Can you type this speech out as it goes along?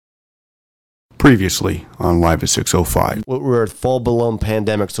Previously on Live at 605. We're full blown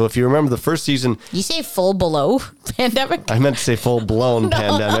pandemic. So if you remember the first season, You say full below pandemic? I meant to say full blown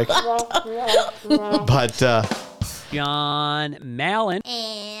pandemic. But John Mallon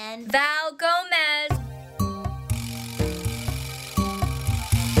and Val Gomez.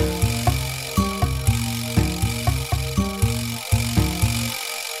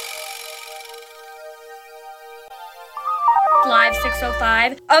 Live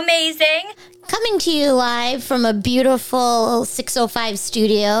 605. Amazing. Coming to you live from a beautiful 605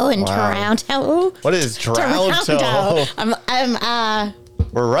 studio in Toronto. what is Toronto?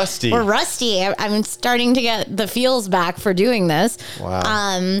 We're rusty. We're rusty. I'm starting to get the feels back for doing this.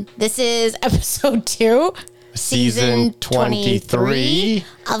 Wow. This is episode 2. Season 23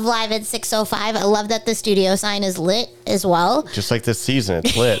 of Live at 605. I love that the studio sign is lit as well. Just like this season,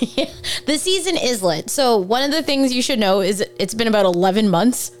 it's lit. The season is lit. So one of the things you should know is it's been about 11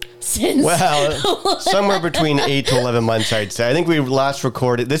 months since. Well, somewhere between 8 to 11 months, I'd say. I think we last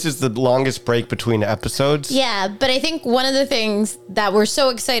recorded. This is the longest break between episodes. Yeah, but I think one of the things that we're so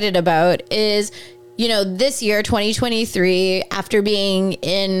excited about is, you know, this year, 2023, after being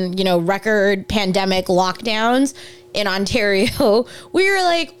in, you know, record pandemic lockdowns in Ontario, we were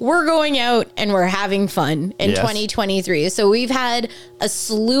like, we're going out and we're having fun in 2023. So we've had a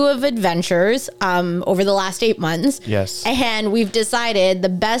slew of adventures over the last 8 months. Yes. And we've decided the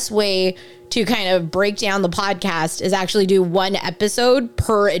best way to kind of break down the podcast is actually do one episode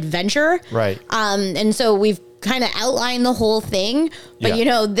per adventure. Right. And so we've kind of outline the whole thing, but you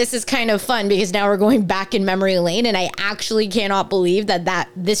know, this is kind of fun because now we're going back in memory lane, and I actually cannot believe that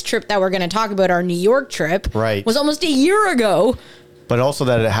this trip that we're going to talk about, our New York trip, was almost a year ago. But also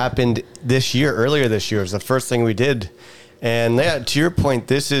that it happened earlier this year. It was the first thing we did. And yeah, to your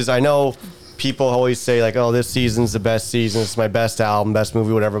point, I know people always say like, oh, this season's the best season. It's my best album, best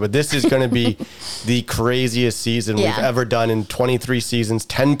movie, whatever. But this is going to be the craziest season we've ever done in 23 seasons,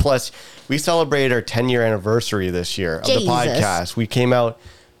 10 plus. We celebrated our 10-year anniversary this year of the podcast. We came out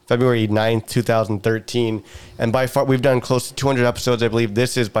February 9th, 2013. And by far, we've done close to 200 episodes, I believe.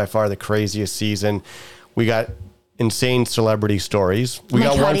 This is by far the craziest season. We got insane celebrity stories. We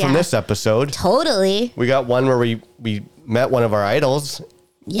got one from this episode. Totally. We got one where we met one of our idols.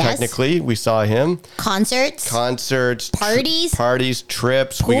 Yes. Technically, we saw him. Concerts, parties,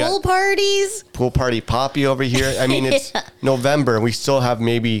 trips, pool parties, pool party Poppy over here. I mean, it's November and we still have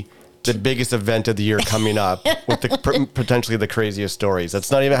maybe the biggest event of the year coming up with potentially the craziest stories.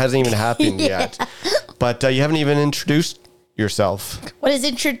 Hasn't even happened yet. But you haven't even introduced yourself. What is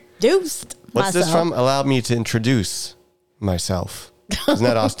introduced? What's this from? Allow me to introduce myself. Isn't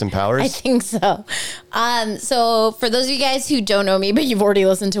that Austin Powers? I think so. So for those of you guys who don't know me, but you've already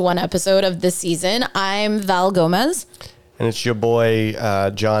listened to one episode of this season, I'm Val Gomez. And it's your boy,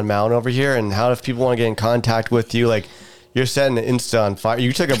 John Mallon over here. And how if people want to get in contact with you, like you're setting Insta on fire.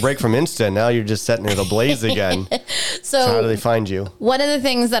 You took a break from Insta, and now you're just setting it ablaze again. So how do they find you? One of the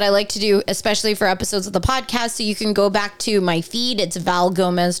things that I like to do, especially for episodes of the podcast, so you can go back to my feed, it's Val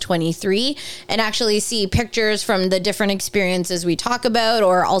Gomez 23, and actually see pictures from the different experiences we talk about,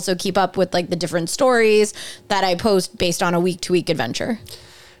 or also keep up with like the different stories that I post based on a week-to-week adventure.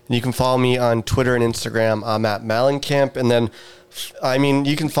 And you can follow me on Twitter and Instagram. I'm at Malencamp, and then I mean,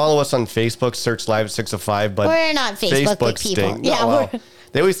 you can follow us on Facebook, search Live 605, but we're not Facebook people. Yeah,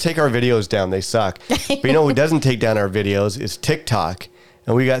 they always take our videos down. They suck. But you know who doesn't take down our videos is TikTok.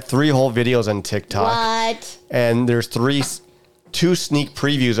 And we got 3 whole videos on TikTok. What? And there's 2 sneak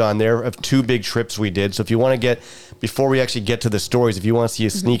previews on there of 2 big trips we did. So if you want to before we actually get to the stories, if you want to see a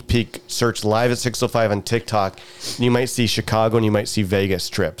sneak peek, search Live at 605 on TikTok. And you might see Chicago and you might see Vegas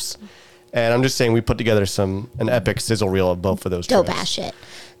trips. And I'm just saying we put together an epic sizzle reel of both of those trips. Dope ass shit.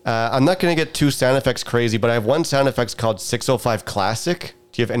 I'm not going to get too sound effects crazy, but I have one sound effects called 605 Classic.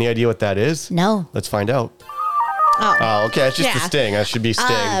 Do you have any idea what that is? No. Let's find out. Oh, okay. It's just the sting. That should be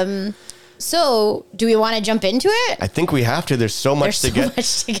sting. So do we want to jump into it? I think we have to. There's so much to get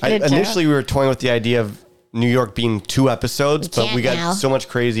into. Initially, we were toying with the idea of New York being 2 episodes, but we got so much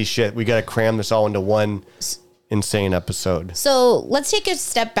crazy shit. We got to cram this all into one insane episode. So let's take a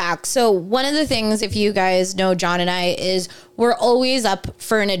step back. So one of the things, if you guys know John and I, is we're always up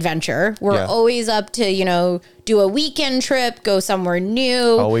for an adventure. We're always up to, you know, do a weekend trip, go somewhere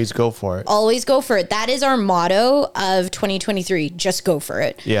new. Always go for it. Always go for it. That is our motto of 2023. Just go for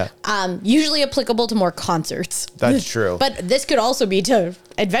it. Yeah. Usually applicable to more concerts. That's true. But this could also be to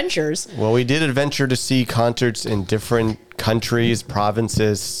adventures. Well, we did adventure to see concerts in different countries,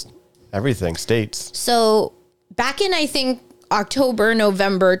 provinces, everything, states. So back in, I think, October,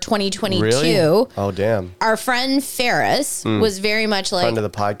 November 2022. Really? Oh, damn. Our friend Ferris was very much like Friend of the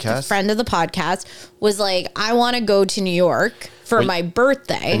podcast. friend of the podcast was like, I want to go to New York for my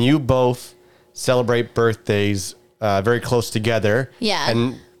birthday. And you both celebrate birthdays very close together. Yeah.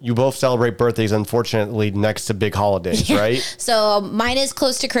 And you both celebrate birthdays, unfortunately, next to big holidays, right? So mine is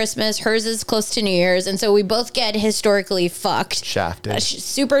close to Christmas, hers is close to New Year's, and so we both get historically fucked. Shafted.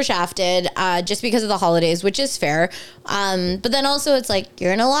 Super shafted, just because of the holidays, which is fair. But then also it's like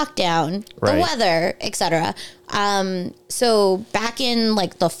you're in a lockdown, Right. the weather, etc. So back in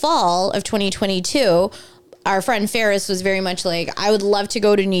like the fall of 2022, our friend Ferris was very much like, I would love to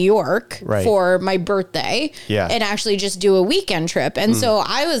go to New York Right. for my birthday Yeah. and actually just do a weekend trip. And so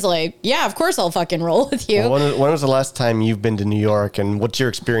I was like, yeah, of course I'll fucking roll with you. When was the last time you've been to New York, and what's your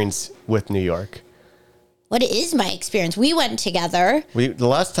experience with New York? What is my experience? We went together. The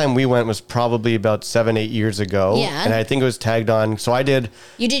last time we went was probably about 7-8 years ago. Yeah. And I think it was tagged on. So I did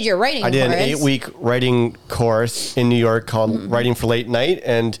You did your writing an course. 8-week writing course in New York called Writing for Late Night.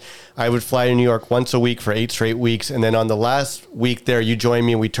 And I would fly to New York once a week for 8 straight weeks. And then on the last week there, you joined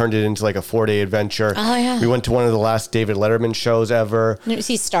me and we turned it into like a 4-day adventure. Oh, yeah. We went to one of the last David Letterman shows ever. Did you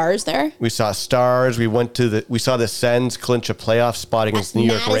see stars there? We saw stars. We saw the Sens clinch a playoff spot against New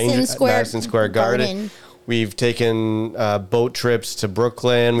York Madison Rangers Square at Madison Square Garden. Garden. We've taken boat trips to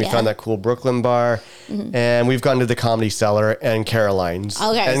Brooklyn. We Yeah. found that cool Brooklyn bar. And we've gone to the Comedy Cellar and Caroline's.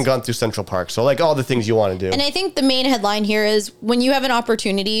 Okay. And gone through Central Park. So like all the things you want to do. And I think the main headline here is when you have an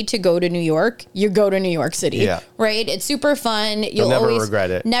opportunity to go to New York, you go to New York City. Yeah. Right? It's super fun. You'll never always regret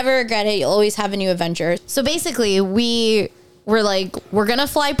it. Never regret it. You'll always have a new adventure. So basically, we were like, we're going to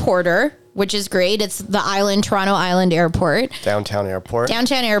fly Porter, which is great. It's the Toronto Island Airport. Downtown airport.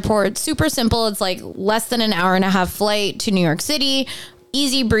 Downtown airport, super simple. It's like less than an hour and a half flight to New York City.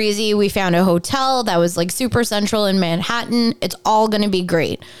 Easy breezy. We found a hotel that was like super central in Manhattan. It's all going to be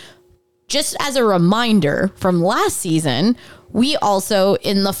great. Just as a reminder from last season, we also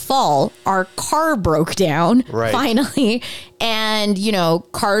in the fall, our car broke down Right. finally. And,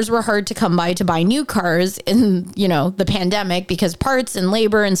 cars were hard to come by to buy new cars in, the pandemic because parts and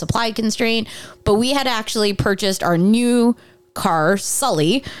labor and supply constraint. But we had actually purchased our new car,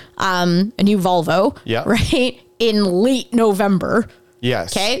 Sully, a new Volvo, Yeah. right, in late November.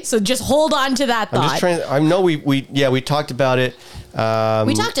 Yes. Okay. So just hold on to that I'm thought. just trying. I know we talked about it.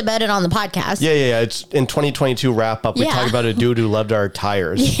 We talked about it on the podcast. Yeah. It's in 2022 wrap up. We Yeah. talked about a dude who loved our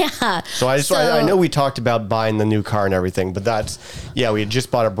tires. Yeah. So I know we talked about buying the new car and everything, but we had just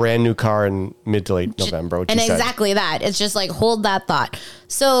bought a brand new car in mid to late November. Which And you said. exactly that. It's just like, hold that thought.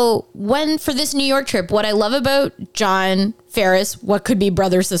 So for this New York trip, what I love about John Ferris, what could be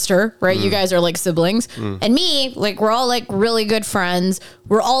brother, sister, right? You guys are like siblings. And me, like we're all like really good friends.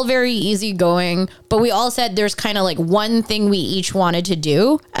 We're all very easygoing, but we all said there's kind of like one thing we each wanted to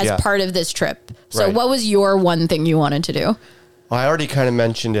do as Yeah. part of this trip. So Right. what was your one thing you wanted to do? Well, I already kind of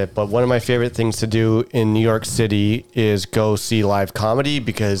mentioned it, but one of my favorite things to do in New York City is go see live comedy,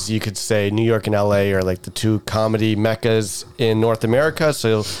 because you could say New York and LA are like the two comedy meccas in North America.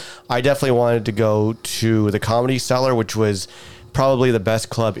 So I definitely wanted to go to the Comedy Cellar, which was probably the best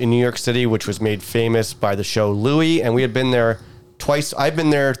club in New York City, which was made famous by the show Louie. And we had been there twice. I've been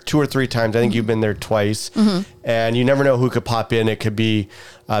there 2 or 3 times. I think you've been there twice. And you never know who could pop in. It could be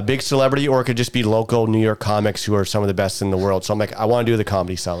a big celebrity, or it could just be local New York comics who are some of the best in the world. So I'm like, I want to do the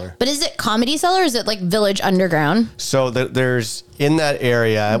Comedy Cellar. But is it Comedy Cellar or is it like Village Underground? So there's in that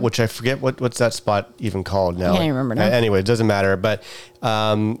area, which I forget what's that spot even called now. I can't even remember now. Anyway, it doesn't matter. But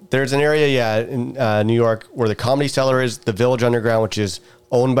there's an area, in New York, where the Comedy Cellar is, the Village Underground, which is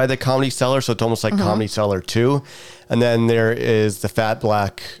owned by the Comedy Cellar. So it's almost like Comedy Cellar 2. And then there is the Fat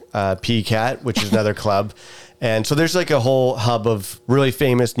Black Pea Cat, which is another club. And so there's like a whole hub of really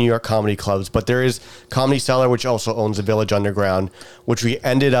famous New York comedy clubs. But there is Comedy Cellar, which also owns the Village Underground, which we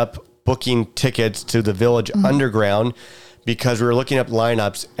ended up booking tickets to the Village Underground because we were looking up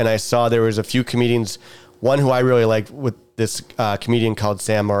lineups, and I saw there was a few comedians. One who I really liked, with this comedian called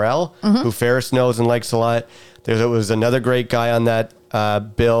Sam Morrell, who Ferris knows and likes a lot. There was another great guy on that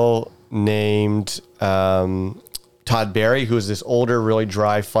bill named Todd Barry, who's this older, really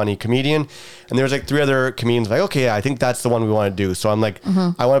dry, funny comedian. And there was like 3 other comedians like, okay, I think that's the one we want to do. So I'm like,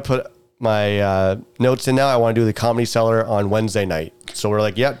 I want to put my notes in now. I want to do the Comedy Cellar on Wednesday night. So we're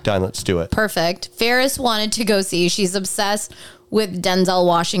like, yeah, done. Let's do it. Perfect. Ferris wanted to go see. She's obsessed with Denzel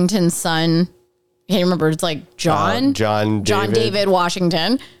Washington's son. I can't remember. It's like John David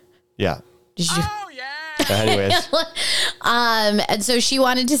Washington. Yeah. Did you? Anyways. And so she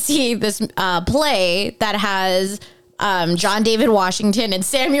wanted to see this play that has John David Washington and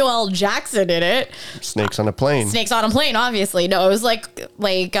Samuel L. Jackson in it. Snakes on a Plane. Snakes on a Plane, obviously. No, it was like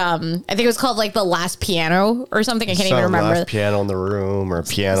I think it was called like The Last Piano or something. I can't even remember. Last Piano in the Room or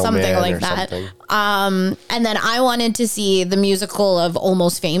Piano Something Man like or that. something. And then I wanted to see the musical of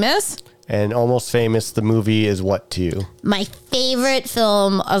Almost Famous. And Almost Famous, the movie is what to you? My favorite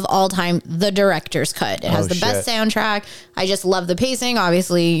film of all time, the director's cut. It has the best soundtrack. I just love the pacing.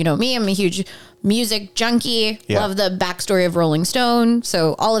 Obviously, you know me, I'm a huge music junkie. Yeah. Love the backstory of Rolling Stone.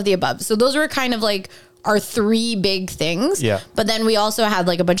 So all of the above. So those were kind of like our three big things. Yeah. But then we also had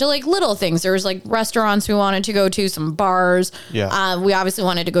like a bunch of like little things. There was like restaurants we wanted to go to, some bars. Yeah. We obviously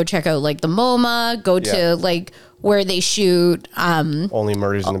wanted to go check out like the MoMA, go to like where they shoot Only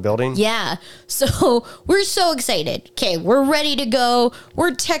Murders in the Building? yeah. So we're so excited. Okay, we're ready to go.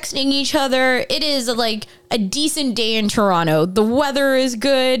 We're texting each other. It is like a decent day in Toronto. The weather is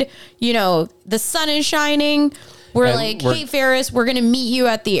good. You know, the sun is shining. We're And like, we're- hey, Ferris, we're going to meet you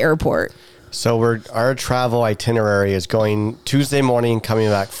at the airport. So our travel itinerary is going Tuesday morning, coming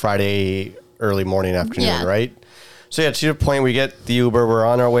back Friday early morning, afternoon, Yeah. right? So yeah, to your point, we get the Uber. We're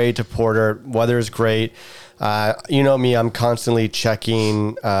on our way to Porter. Weather is great. You know me, I'm constantly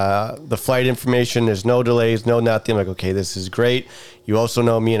checking the flight information. There's no delays, no nothing. I'm like, okay, this is great. You also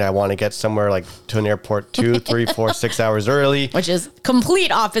know me, and I want to get somewhere like to an airport 2, 3, 4, 6 hours early. Which is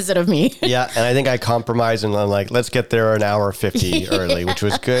complete opposite of me. Yeah, and I think I compromised, and I'm like, let's get there an hour 50 early, which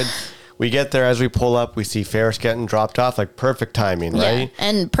was good. We get there, as we pull up, we see Ferris getting dropped off, like perfect timing, Yeah. right?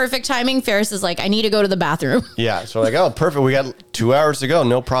 And perfect timing. Ferris is like, I need to go to the bathroom. Yeah, so we're like, oh, perfect. We got 2 hours to go,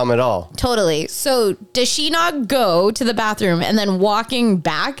 no problem at all. Totally. So does she not go to the bathroom and then walking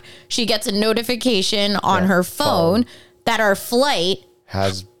back, she gets a notification on her phone that our flight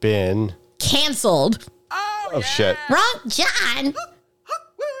Has been, canceled. oh shit. Wrong, John.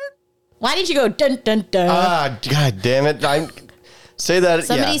 Why did you go dun dun dun? Ah, god damn it. Say that.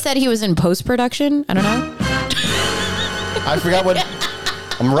 Somebody yeah. said he was in post production. I don't know. I forgot what.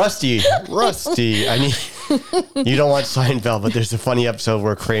 I'm rusty. Rusty. I need. You don't watch Seinfeld, but there's a funny episode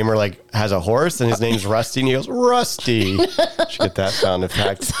where Kramer like has a horse and his name's Rusty, and he goes Rusty. Should get that sound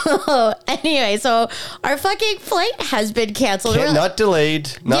effect. Anyway, so our fucking flight has been canceled. We're Not delayed,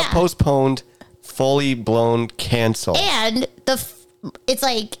 not Yeah. postponed, fully blown canceled. and it's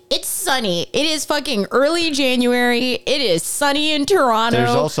like it's sunny. It is fucking early January. It is sunny in Toronto. There's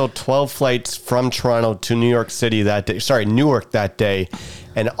also 12 flights from Toronto to New York City that day. Sorry, Newark that day.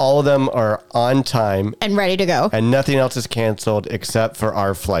 And all of them are on time. and ready to go. And nothing else is canceled except for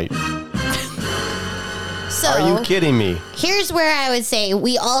our flight. So Are you kidding me? here's where I would say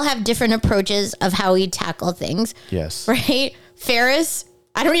we all have different approaches of how we tackle things. Yes. Right? Ferris,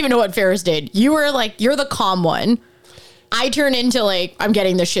 I don't even know what Ferris did. You were like, you're the calm one. I turn into like, I'm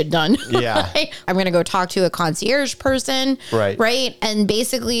getting this shit done. Yeah. Right? I'm going to go talk to a concierge person. Right. Right. And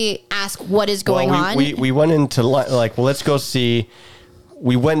basically ask what is going on. We went into like, well, let's go see.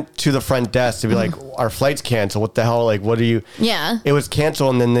 We went to the front desk to be like, our flight's canceled. What the hell? Like, what are you? Yeah. It was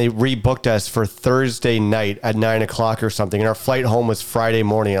canceled, and then they rebooked us for Thursday night at 9 o'clock or something. And our flight home was Friday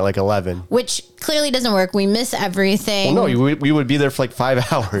morning at like 11. Which clearly doesn't work. We miss everything. Well, no, we would be there for like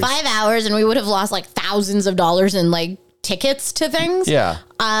 5 hours. 5 hours and we would have lost like thousands of dollars in like tickets to things. Yeah.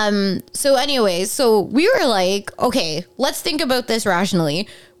 So anyway, so we were like, okay, let's think about this rationally.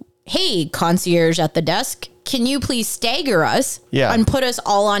 Hey, concierge at the desk, can you please stagger us Yeah. and put us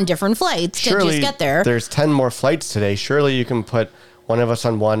all on different flights to Surely just get there? there's 10 more flights today. Surely you can put one of us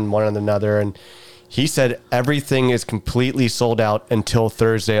on one on another. And he said everything is completely sold out until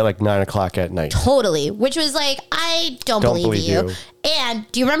Thursday at like 9 o'clock at night. Totally. Which was like, I don't believe you. you. And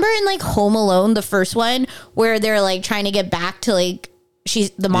do you remember in like Home Alone, the first one, where they're like trying to get back to like,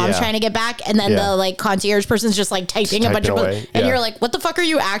 the mom's Yeah. trying to get back, and then Yeah. the like concierge person's just like typing a bunch typing of, away. and Yeah. you're like, what the fuck are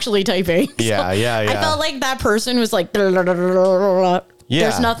you actually typing? Yeah, I yeah. felt like that person was like, there's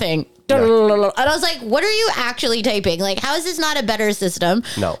nothing. Yeah. And I was like, what are you actually typing? Like, how is this not a better system?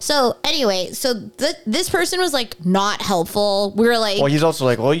 No. So anyway, so this person was like not helpful. We were like, Well, he's also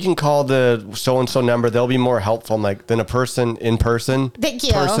like, well, you can call the so-and-so number. They'll be more helpful. I'm like, than a person in person. Thank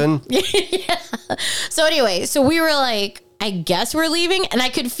you. Person. So anyway, so we were like, I guess we're leaving. And I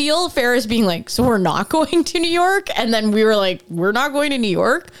could feel Ferris being like, so we're not going to New York? And then we were like, we're not going to New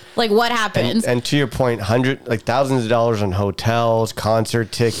York? Like, what happens? And to your point, thousands of dollars on hotels,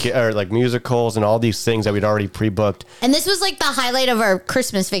 concert ticket, or like musicals, and all these things that we'd already pre-booked. And this was like the highlight of our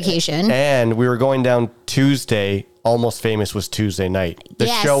Christmas vacation. And we were going down Tuesday. Almost Famous was Tuesday night. The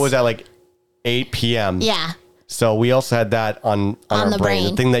Yes. show was at like 8 p.m. Yeah. So we also had that on our the brain.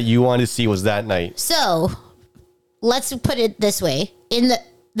 brain. The thing that you wanted to see was that night. So let's put it this way. In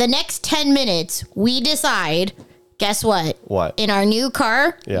the next 10 minutes, we decide, Guess what? What? In our new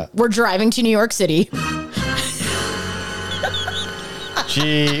car, Yeah. we're driving to New York City.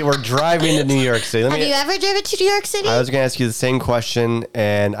 Gee, we're driving to New York City. Have you ever driven to New York City? I was going to ask you the same question,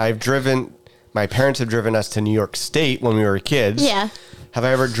 and my parents have driven us to New York State when we were kids. Yeah. Have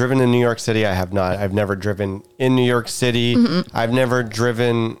I ever driven to New York City? I have not. I've never driven in New York City. Mm-hmm. I've never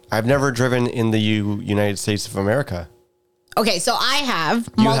driven in the United States of America. Okay, so I have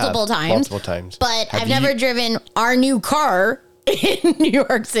You multiple have, times. multiple times. But Have I've never you- driven our new car in New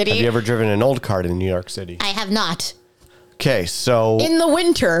York City. Have you ever driven an old car to New York City? I have not. Okay, so In the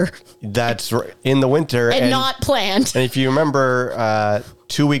winter that's in the winter. and not planned. And if you remember,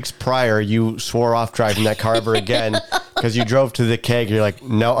 2 weeks prior, you swore off driving that car ever again because you drove to the keg. You're like,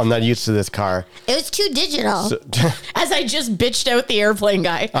 no, I'm not used to this car. It was too digital. As I just bitched out the airplane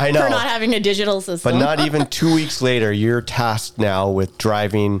guy I know. for not having a digital system. But not even 2 weeks later, you're tasked now with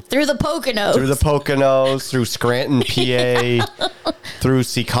driving through the Poconos. through the Poconos, through Scranton, PA, through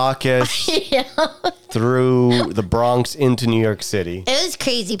Secaucus, Yeah. through the Bronx into New York City. It was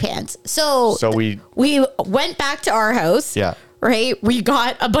crazy pants. So we went back to our house. Yeah. Right? We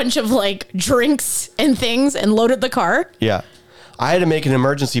got a bunch of like drinks and things and loaded the car. Yeah. I had to make an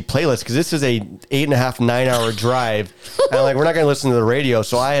emergency playlist because this is a 8.5, 9 hour drive. And I'm like, we're not going to listen to the radio.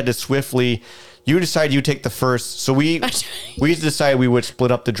 So I had to swiftly, you decide you take the first. So we decided we would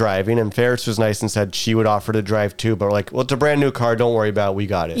split up the driving, and Ferris was nice and said she would offer to drive too. But we're like, well, it's a brand new car. Don't worry about it. We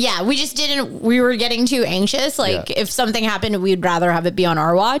got it. Yeah, we just didn't. We were getting too anxious. Like, Yeah. if something happened, we'd rather have it be on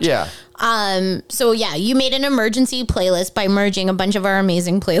our watch. Yeah. So yeah, you made an emergency playlist by merging a bunch of our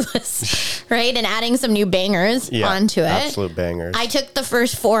amazing playlists, right, and adding some new bangers onto it. Absolute bangers. I took the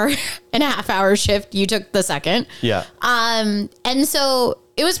first 4.5 hour shift. You took the second. Yeah. And so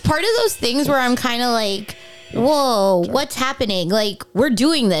it was part of those things where I'm kind of like, whoa, what's happening? Like, we're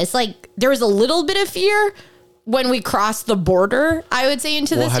doing this. Like, there was a little bit of fear when we crossed the border, I would say,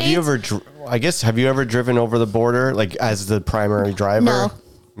 into the Well, States. have you ever driven over the border, like as the primary driver? No.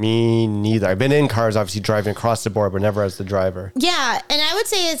 Me neither. I've been in cars, obviously driving across the border, but never as the driver. Yeah, and I would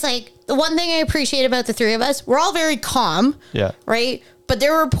say it's like the one thing I appreciate about the three of us, we're all very calm. Yeah. Right? But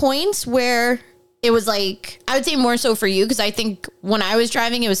there were points where it was like, I would say more so for you, because I think when I was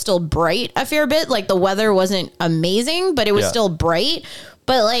driving, it was still bright a fair bit. Like, the weather wasn't amazing, but it was Yeah. still bright.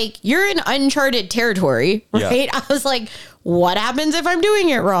 But like, you're in uncharted territory, Yeah. right? I was like, what happens if I'm doing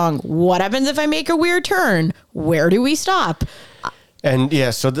it wrong? What happens if I make a weird turn? Where do we stop? And yeah,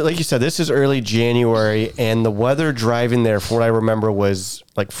 so like you said, this is early January, and the weather driving there, from what I remember, was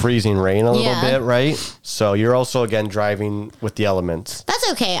like freezing rain a little Yeah. bit, right? So you're also, again, driving with the elements.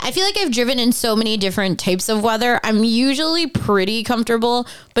 That's okay. I feel like I've driven in so many different types of weather. I'm usually pretty comfortable.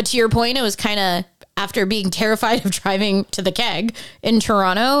 But to your point, it was kind of after being terrified of driving to the keg in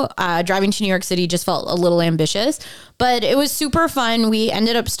Toronto, driving to New York City just felt a little ambitious. But it was super fun. We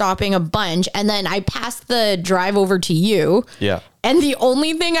ended up stopping a bunch. And then I passed the drive over to you. Yeah. And the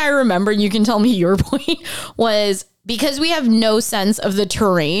only thing I remember, and you can tell me your point, was because we have no sense of the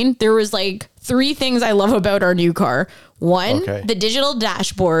terrain, there was like 3 things I love about our new car. One, Okay. the digital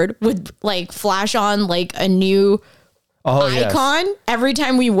dashboard would like flash on like a new icon every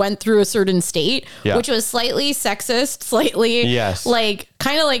time we went through a certain state, Yeah. which was slightly sexist, slightly Yes. like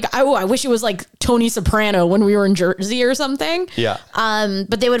kind of like, oh, I wish it was like Tony Soprano when we were in Jersey or something. Yeah.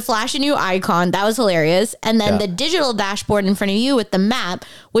 But they would flash a new icon. That was hilarious. And then Yeah. the digital dashboard in front of you with the map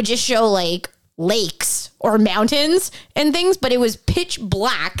would just show like lakes or mountains and things, but it was pitch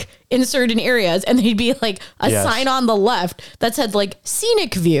black in certain areas. And they'd be like a Yes. sign on the left that said like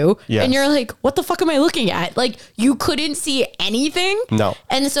scenic view. Yes. And you're like, what the fuck am I looking at? Like, you couldn't see anything. No.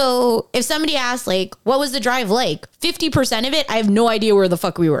 And so if somebody asked like, what was the drive like? 50% of it, I have no idea where the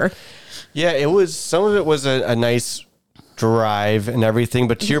fuck we were. Yeah, it was, some of it was a nice drive and everything.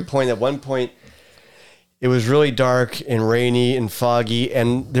 But to your point, at one point, it was really dark and rainy and foggy.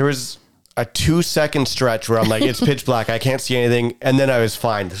 And there was a 2-second stretch where I'm like, it's pitch black. I can't see anything. And then I was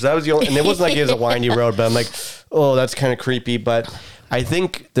fine. So that was the only, and it wasn't like it was a windy road, but I'm like, oh, that's kind of creepy. But I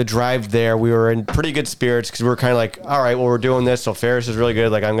think the drive there, we were in pretty good spirits because we were kind of like, all right, well, we're doing this. So Ferris is really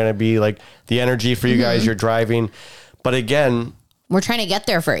good. Like, I'm going to be like the energy for you guys. You're driving. But again, We're trying to get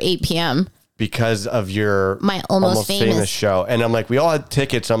there for 8 p.m. because of your My Almost Famous. show. And I'm like, we all had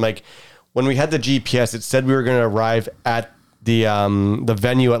tickets. I'm like, when we had the GPS, it said we were going to arrive at the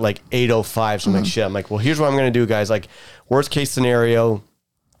venue at like 8:05. So I'm like, shit. I'm like, well, here's what I'm going to do, guys. Like, worst case scenario,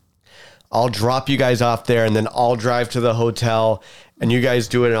 I'll drop you guys off there and then I'll drive to the hotel and you guys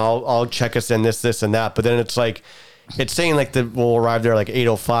do it and I'll check us in this and that. But then it's like, it's saying like we'll arrive there like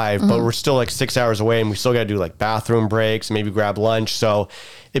 8:05, but we're still like 6 hours away and we still got to do like bathroom breaks, maybe grab lunch. So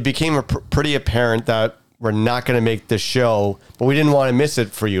it became pretty apparent that we're not going to make the show, but we didn't want to miss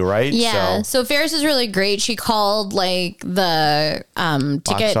it for you, right? Yeah. So Ferris is really great. She called like the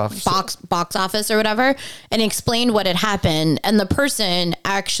ticket box office or whatever and explained what had happened. And the person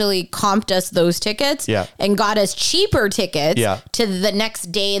actually comped us those tickets and got us cheaper tickets to the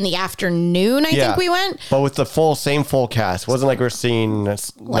next day in the afternoon. I think we went. But with the same full cast. It wasn't like we're seeing not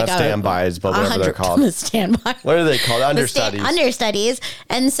standbys, but whatever they're called. Standby. What are they called? Understudies. Understudies.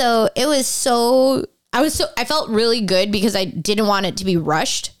 And so it was I felt really good because I didn't want it to be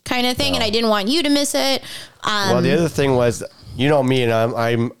rushed kind of thing. And I didn't want you to miss it. Well, the other thing was, you know me, and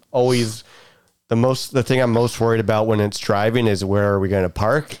I'm always the thing I'm most worried about when it's driving is where are we going to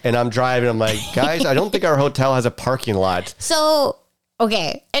park? And I'm driving. I'm like, guys, I don't think our hotel has a parking lot. So,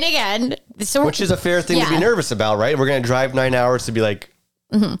 okay. And again, which is a fair thing to be nervous about, right? We're going to drive 9 hours to be like,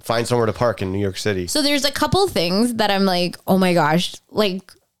 find somewhere to park in New York City. So there's a couple things that I'm like, oh my gosh,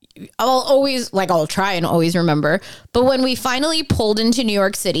 like I'll try and always remember. But when we finally pulled into New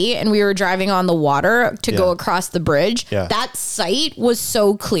York City and we were driving on the water to go across the bridge, that sight was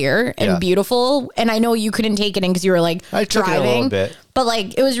so clear and beautiful. And I know you couldn't take it in because you were like I took driving, it a little bit. But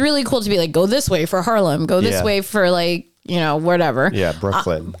like it was really cool to be like, go this way for Harlem, go this way for like, you know, whatever. Yeah,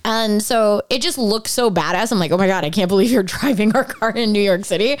 Brooklyn. And so it just looked so badass. I'm like, oh my God, I can't believe you're driving our car in New York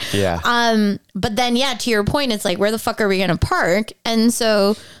City. Yeah. But then, to your point, it's like, where the fuck are we going to park? And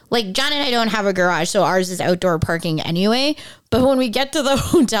so, like, John and I don't have a garage, so ours is outdoor parking anyway. But when we get to the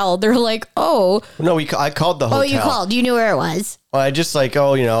hotel, they're like, oh. No, I called the hotel. Oh, you called. You knew where it was. Well, I just like,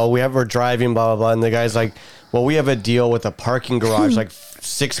 we're driving, blah, blah, blah. And the guy's like, well, we have a deal with a parking garage like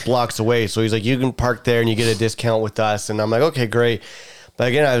 6 blocks away. So he's like, you can park there and you get a discount with us. And I'm like, okay, great. But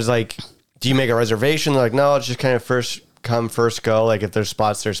again, I was like, do you make a reservation? They're like, no, it's just kind of first come, first go. Like if there's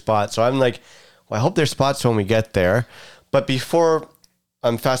spots, there's spots. So I'm like, well, I hope there's spots when we get there. But before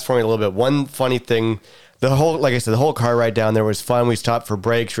I'm fast forwarding a little bit, one funny thing, like I said, the whole car ride down there was fun. We stopped for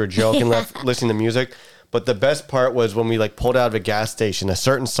breaks. We were joking, listening to music. But the best part was when we like pulled out of a gas station, a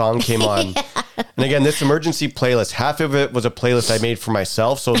certain song came on. And again, this emergency playlist, half of it was a playlist I made for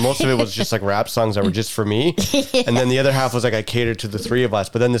myself. So most of it was just like rap songs that were just for me. And then the other half was like I catered to the three of us.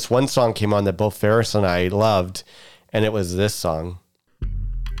 But then this one song came on that both Ferris and I loved. And it was this song.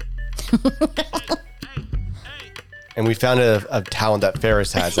 And we found a talent that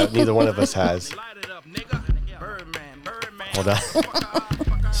Ferris has that neither one of us has. Hold on.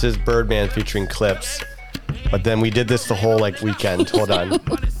 This is Birdman featuring Clips. But then we did this the whole like weekend. Hold on.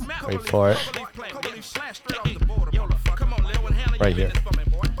 Wait for it. Right here.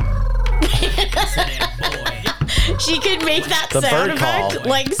 She could make that The sound bird call. effect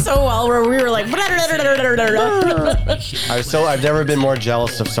like so well where we were like I've never been more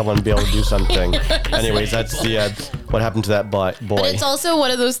jealous of someone being able to do something. Anyways, that's what happened to that boy. But it's also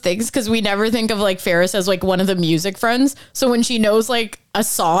one of those things because we never think of like Ferris as like one of the music friends. So when she knows like a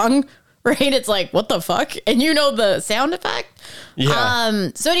song, right, it's like, what the fuck? And you know the sound effect? Yeah.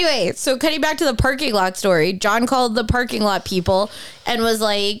 So anyway, cutting back to the parking lot story, John called the parking lot people and was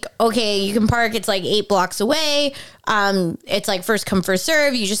like, okay, you can park. It's like 8 blocks away. It's like first come, first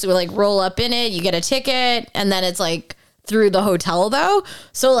serve. You just like roll up in it. You get a ticket. And then it's like through the hotel though.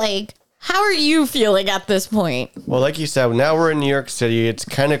 So like, how are you feeling at this point? Well, like you said, now we're in New York City. It's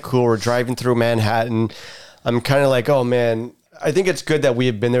kind of cool. We're driving through Manhattan. I'm kind of like, oh man, I think it's good that we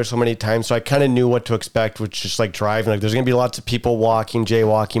have been there so many times. So I kind of knew what to expect, which is like driving. Like there's going to be lots of people walking,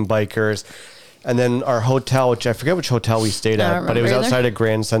 jaywalking, bikers. And then our hotel, which I forget which hotel we stayed at, but it was outside of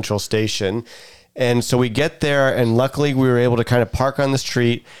Grand Central Station. And so we get there and luckily we were able to kind of park on the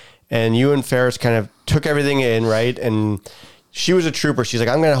street and you and Ferris kind of took everything in, right? And she was a trooper. She's like,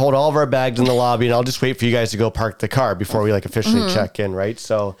 I'm going to hold all of our bags in the lobby and I'll just wait for you guys to go park the car before we like officially check in, right?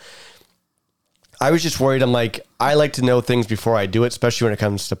 So I was just worried. I'm like, I like to know things before I do it, especially when it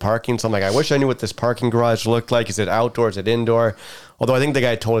comes to parking. So I'm like, I wish I knew what this parking garage looked like. Is it outdoor? Is it indoor? Although I think the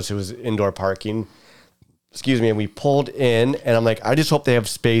guy told us it was indoor parking. Excuse me. And we pulled in and I'm like, I just hope they have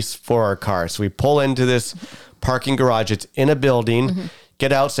space for our car. So we pull into this parking garage. It's in a building.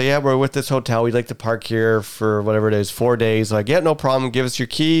 Get out, say, yeah, we're with this hotel. We'd like to park here for whatever it is, 4 days. Like, yeah, no problem. Give us your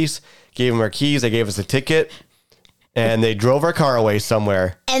keys. Gave them our keys. They gave us a ticket. And they drove our car away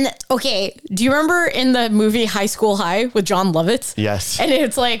somewhere. And okay, do you remember in the movie High School High with John Lovitz? Yes. And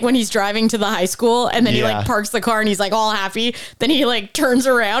it's like when he's driving to the high school and then he like parks the car and he's like all happy. Then he like turns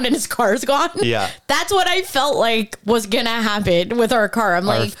around and his car's gone. Yeah. That's what I felt like was going to happen with our car. I'm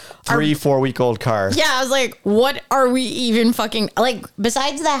like, 3-4 week old car. Yeah. I was like, what are we even fucking like?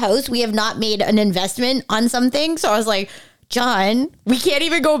 Besides the house, we have not made an investment on something. So I was like, John, we can't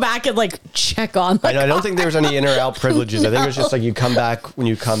even go back and like check on the I don't think there was any in or out privileges. No. I think it was just like you come back when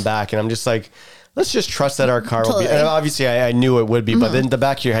you come back. And I'm just like, let's just trust that our car will be. Totally. And obviously, I knew it would be, but then in the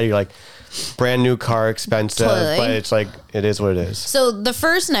back of your head, you're like, brand new car, expensive, Totally. but it's like, it is what it is. So the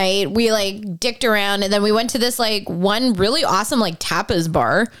first night we like dicked around and then we went to this like one really awesome like tapas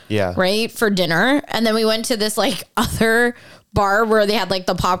bar. Yeah. Right. For dinner. And then we went to this like other bar where they had like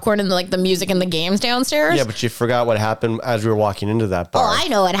the popcorn and like the music and the games downstairs. Yeah, but you forgot what happened as we were walking into that bar. Oh, I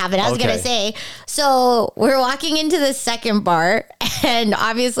know what happened. I was going to say. So we're walking into the second bar, and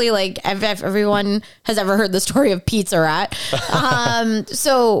obviously, like, if everyone has ever heard the story of Pizza Rat.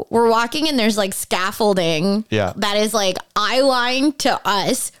 So we're walking, and there's like scaffolding that is like eye line to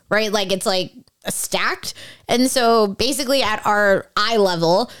us, right? Like, it's like stacked. And so basically, at our eye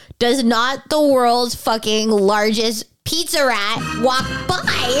level, does not the world's fucking largest Pizza Rat walk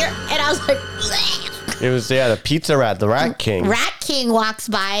by? And I was like, bleh. It was, the Pizza Rat, the Rat King. Rat King walks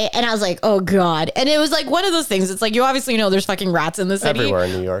by, and I was like, oh God. And it was like one of those things. It's like, you obviously know there's fucking rats in the city. Everywhere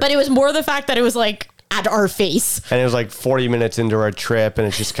in New York. But it was more the fact that it was like at our face. And it was like 40 minutes into our trip, and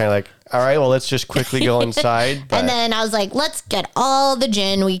it's just kind of like, all right, well, let's just quickly go inside. But And then I was like, let's get all the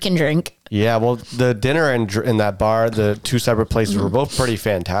gin we can drink. yeah, well, the dinner in that bar, the two separate places were both pretty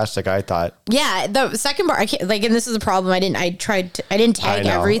fantastic, I thought. Yeah, the second bar, I can't, like, and this is a problem. I didn't tag I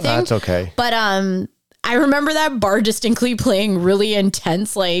know. everything. That's okay. But I remember that bar distinctly playing really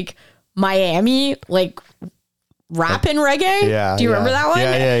intense, like Miami, like rap and reggae. Yeah. Do you remember that one?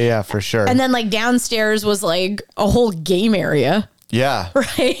 Yeah, for sure. And then like downstairs was like a whole game area. yeah.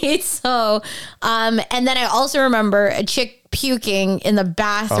 Right. So, and then I also remember a chick puking in the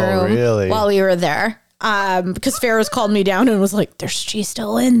bathroom Oh, really? while we were there. Because Ferris called me down and was like, she's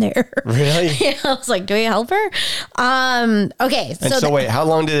still in there. Really? Yeah, I was like, do we help her? Okay. And so wait, how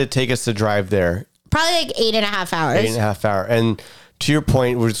long did it take us to drive there? Probably like 8.5 hours. 8.5 hours. And to your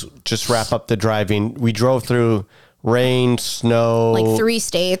point, was just wrap up the driving. We drove through rain, snow. Like 3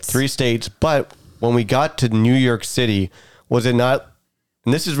 states. 3 states. But when we got to New York City, was it not,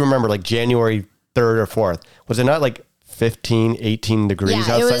 and this is, remember, like January 3rd or 4th, was it not like 15, 18 degrees Yeah,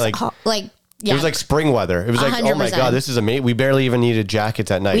 outside? it was like, yeah. It was like spring weather. It was like, oh my 100%. God, this is amazing. We barely even needed jackets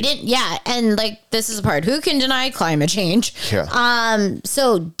at night. We didn't, yeah. And like, this is the part. Who can deny climate change? Yeah.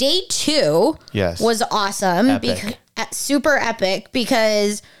 So day 2 Yes. was awesome. Epic. Super epic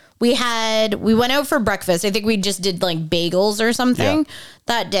because we went out for breakfast. I think we just did like bagels or something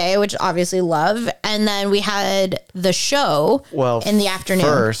that day, which obviously love. And then we had the show in the afternoon.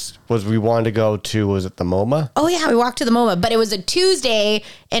 First was we wanted to go to, was it the MoMA? Oh yeah, we walked to the MoMA, but it was a Tuesday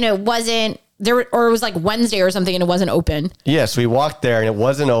and it wasn't there, or it was like Wednesday or something and it wasn't open. Yes, we walked there and it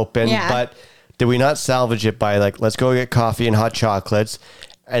wasn't open, Yeah. but did we not salvage it by like, let's go get coffee and hot chocolates?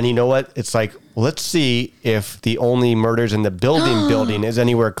 And you know what? It's like, let's see if the Only Murders in the Building is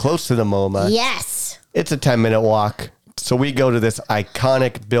anywhere close to the MoMA. Yes. It's a 10-minute walk. So we go to this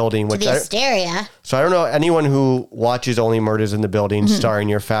iconic building, To which the Asteria. so I don't know anyone who watches Only Murders in the Building, starring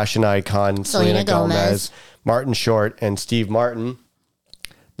your fashion icon Selena Gomez, Martin Short, and Steve Martin.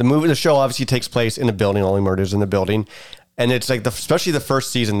 The show obviously takes place in a building, Only Murders in the Building. And it's like, especially the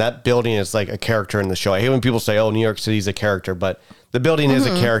first season, that building is like a character in the show. I hate when people say, oh, New York City's a character, but the building is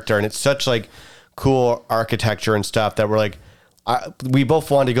a character. And it's such like cool architecture and stuff that we're like, we both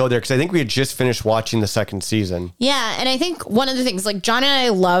wanted to go there because I think we had just finished watching the second season. Yeah, and I think one of the things, like John and I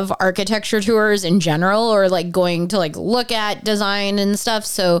love architecture tours in general, or like going to like look at design and stuff.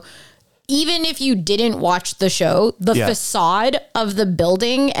 So even if you didn't watch the show, the facade of the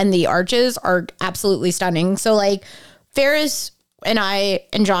building and the arches are absolutely stunning. So like Ferris and I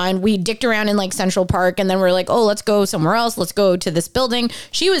and John, we dicked around in like Central Park and then we're like, oh, let's go somewhere else. Let's go to this building.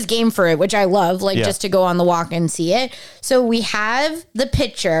 She was game for it, which I love, like just to go on the walk and see it. So we have the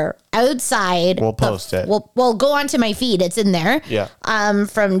picture outside. We'll post it. We'll go onto my feed. It's in there. Yeah.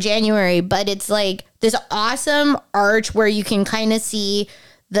 From January, but it's like this awesome arch where you can kind of see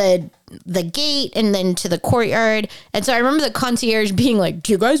the gate and then to the courtyard. And so I remember the concierge being like,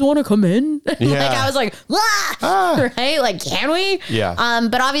 do you guys want to come in? Yeah. Like I was like, right? Like, can we? Yeah.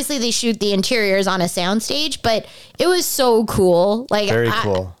 But obviously they shoot the interiors on a soundstage, but it was so cool. Like, Very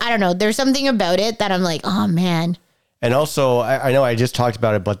cool. I don't know. There's something about it that I'm like, oh man. And also, I know I just talked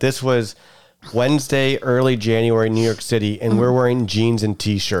about it, but this was Wednesday, early January, New York City, and we're wearing jeans and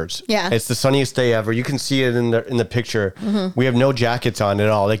t-shirts. Yeah. It's the sunniest day ever. You can see it in the picture. We have no jackets on at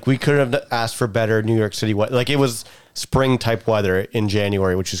all. Like, we could have asked for better New York City weather. Like, it was spring type weather in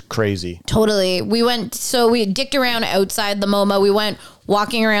January, which is crazy. Totally. We dicked around outside the MoMA. We went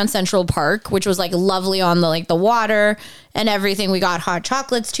walking around Central Park, which was like lovely on the water and everything. We got hot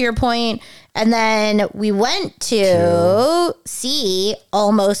chocolates, to your point. And then we went to see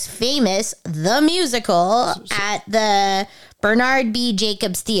Almost Famous, the musical, at the Bernard B.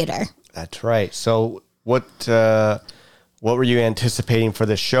 Jacobs Theater. That's right. So what were you anticipating for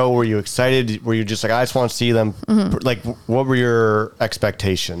the show? Were you excited? Were you just like, I just want to see them? Like, what were your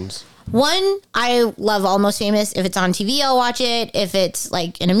expectations? One, I love Almost Famous. If it's on TV, I'll watch it. If it's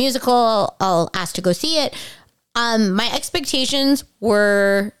like in a musical, I'll ask to go see it. My expectations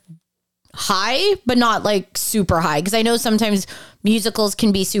were high, but not like super high. Because I know sometimes musicals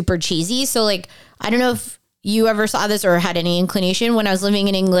can be super cheesy. So like, I don't know if you ever saw this or had any inclination when I was living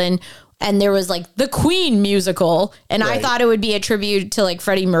in England and there was like the Queen musical. And I thought it would be a tribute to like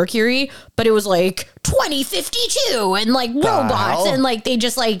Freddie Mercury, but it was like 2052 and like robots and like they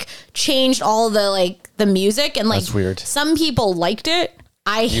just like changed all the music and like That's weird. Some people liked it.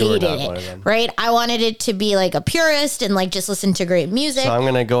 I hated it, right? I wanted it to be like a purist and like just listen to great music. So I'm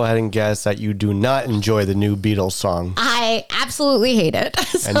going to go ahead and guess that you do not enjoy the new Beatles song. I absolutely hate it.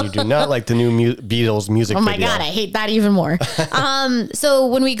 And you do not like the new Beatles music video. Oh my God, I hate that even more. So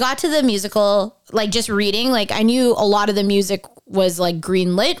when we got to the musical, like just reading, like I knew a lot of the music was like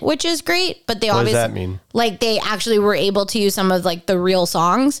greenlit, which is great, but they What obviously does that mean? like they actually were able to use some of like the real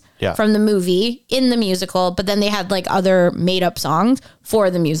songs from the movie in the musical, but then they had like other made up songs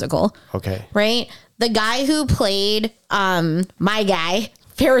for the musical. Okay. Right? The guy who played my guy,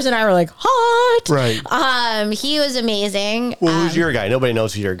 Paris and I were like, hot. Right. He was amazing. Well, who's your guy? Nobody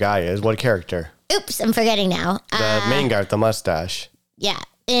knows who your guy is. What character? Oops, I'm forgetting now. The main guy with the mustache. Yeah.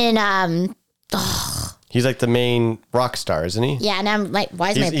 In He's like the main rock star, isn't he? yeah, and I'm like, why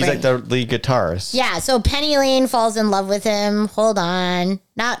is my brain? He's like the lead guitarist. Yeah, so Penny Lane falls in love with him. Hold on.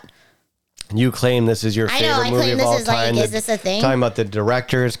 Not You claim this is your I favorite know, I movie claim of this all is like, time. is this a thing? Talking about the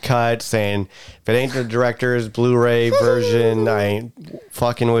director's cut, saying if it ain't the director's Blu-ray version, I ain't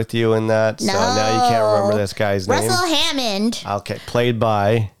fucking with you in that. So now you can't remember this guy's Russell name. Hammond. Okay, played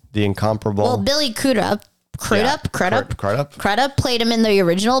by the incomparable. Well, Billy Crudup. Crudup played him in the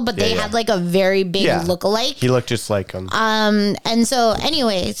original, but they had like a very big lookalike. He looked just like him. And so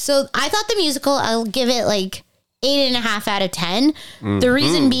anyway, so I thought the musical, I'll give it like 8.5 out of 10. The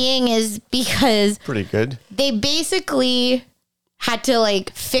reason being is because Pretty good. they basically had to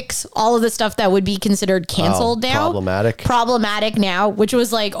like fix all of the stuff that would be considered canceled now. Problematic now, which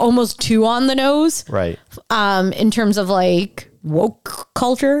was like almost too on the nose. Right. In terms of like woke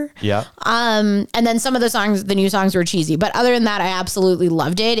culture. Yeah. And then some of the new songs were cheesy. But other than that, I absolutely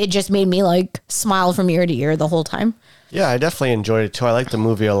loved it. It just made me like smile from ear to ear the whole time. Yeah, I definitely enjoyed it too. I like the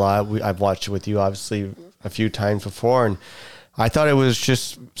movie a lot. I've watched it with you obviously a few times before, and I thought it was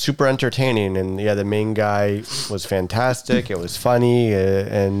just super entertaining. And yeah, the main guy was fantastic. It was funny,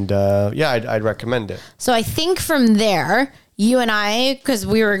 I'd recommend it. So I think from there, you and I, because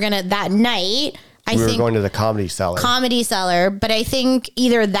we were gonna that night. We were going to the Comedy Cellar. But I think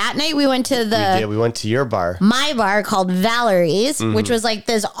either that night we went to we went to your bar. My bar called Valerie's, which was like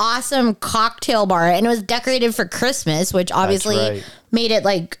this awesome cocktail bar, and it was decorated for Christmas, which obviously made it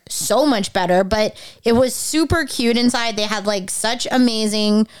like so much better, but it was super cute inside. They had like such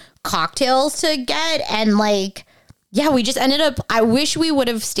amazing cocktails to get, and like, yeah, we just ended up, I wish we would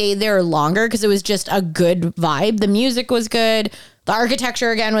have stayed there longer because it was just a good vibe. The music was good. The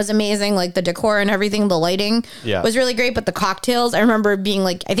architecture again was amazing, like the decor and everything, the lighting was really great. But the cocktails, I remember being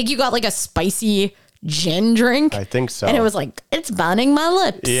like, I think you got like a spicy gin drink. I think so. And it was like, it's burning my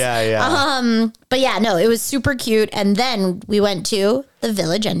lips. Yeah. But yeah, no, it was super cute. And then we went to the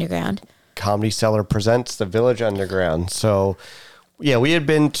Village Underground. Comedy Cellar presents the Village Underground. So yeah, we had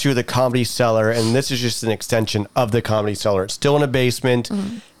been to the Comedy Cellar, and this is just an extension of the Comedy Cellar. It's still in a basement.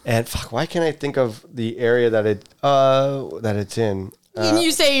 And fuck, why can't I think of the area that it's in? And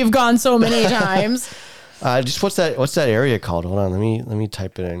you say you've gone so many times. Just what's that area called? Hold on, let me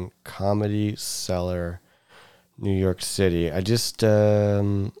type it in. Comedy Cellar, New York City. I just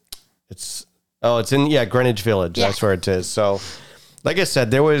it's in Greenwich Village. Yeah. That's where it is. So, like I said,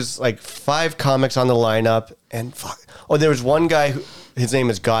 there was like 5 comics on the lineup, and there was one guy his name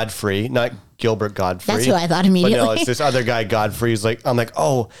is Godfrey, not Gilbert Godfrey. That's who I thought immediately. But no, it's this other guy, Godfrey. I'm like,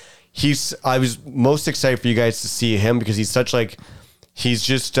 oh, I was most excited for you guys to see him because he's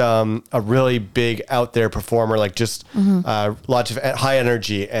just a really big out there performer, like just lots of high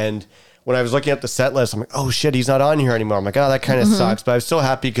energy. And when I was looking at the set list, I'm like, oh shit, he's not on here anymore. I'm like, oh, that kind of sucks. But I was so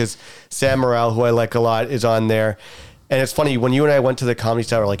happy because Sam Morril, who I like a lot, is on there. And it's funny, when you and I went to the Comedy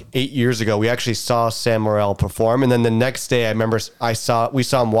Cellar like 8 years ago, we actually saw Sam Morril perform. And then the next day, I remember we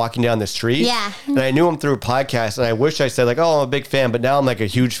saw him walking down the street. Yeah. And I knew him through a podcast. And I wish I said like, oh, I'm a big fan. But now I'm like a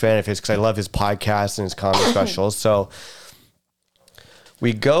huge fan of his because I love his podcast and his comedy specials. So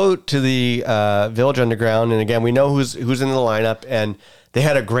we go to the Village Underground. And again, we know who's in the lineup. And they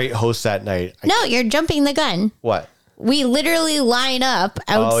had a great host that night. No, you're jumping the gun. What we literally line up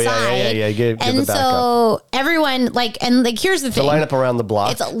outside. Yeah. Give and the backup. so everyone here's the The thing. line up around the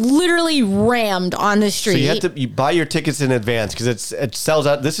block. It's literally rammed on the street. So you have to buy your tickets in advance because it sells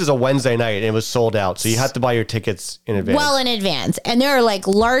out. This is a Wednesday night and it was sold out. So you have to buy your tickets in advance. well in advance. And there are like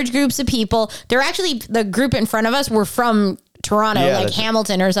large groups of people. They're actually, the group in front of us were from Toronto, Yeah, like that's-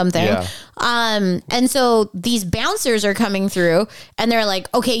 Hamilton or something. Yeah. And so these bouncers are coming through and they're like,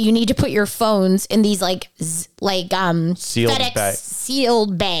 okay, you need to put your phones in these Sealed FedEx bag.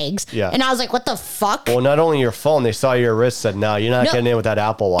 sealed bags. Yeah. And I was like, what the fuck? Well, not only your phone, they saw your wrist, said, no, you're not No. getting in with that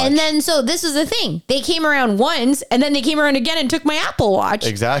Apple Watch. And then, so this is the thing. They came around once and then they came around again and took my Apple Watch.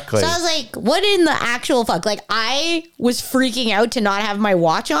 Exactly. So I was like, what in the actual fuck? Like, I was freaking out to not have my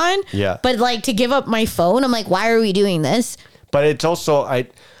watch on. Yeah. But like to give up my phone, I'm like, why are we doing this? But it's also,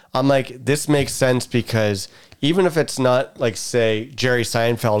 I'm like, this makes sense because even if it's not like, say, Jerry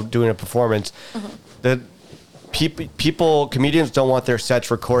Seinfeld doing a performance, the comedians don't want their sets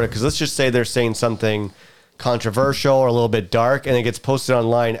recorded because let's just say they're saying something controversial or a little bit dark and it gets posted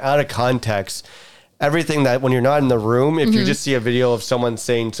online out of context. Everything that when you're not in the room, if you just see a video of someone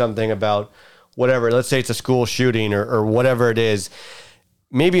saying something about whatever, let's say it's a school shooting or whatever it is,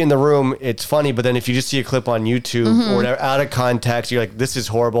 maybe in the room it's funny, but then if you just see a clip on YouTube or whatever out of context, you're like, this is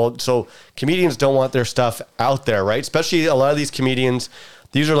horrible. So comedians don't want their stuff out there, right? Especially a lot of these comedians,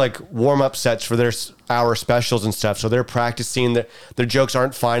 these are like warm up sets for their hour specials and stuff. So they're practicing, their jokes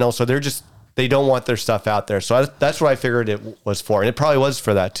aren't final. So they don't want their stuff out there. So that's what I figured it was for. And it probably was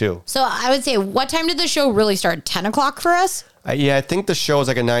for that too. So I would say, what time did the show really start? 10 o'clock for us? Yeah, I think the show was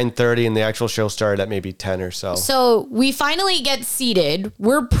like at 9:30 and the actual show started at maybe 10 or so. So we finally get seated.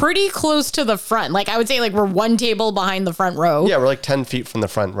 We're pretty close to the front. Like I would say like we're one table behind the front row. Yeah, we're like 10 feet from the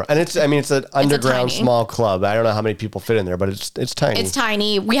front row. And it's an underground tiny. small club. I don't know how many people fit in there, but it's tiny. It's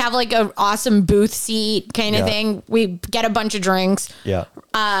tiny. We have like an awesome booth seat kind of Yeah. thing. We get a bunch of drinks. Yeah.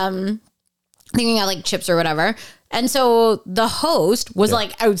 Thinking of like chips or whatever. And so the host was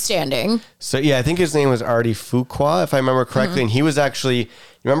like outstanding. So yeah, I think his name was Artie Fuqua, if I remember correctly. And he was actually,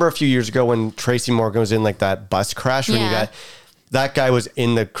 remember a few years ago when Tracy Morgan was in like that bus crash when Yeah. that guy was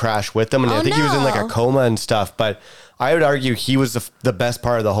in the crash with them. And I Oh, think he was in like a no. coma and stuff. But I would argue he was the best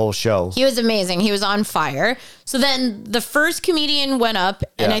part of the whole show. He was amazing. He was on fire. So then the first comedian went up,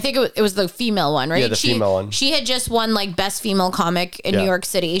 and Yeah. I think it was the female one, right? Yeah, the female one. She had just won like best female comic in Yeah. New York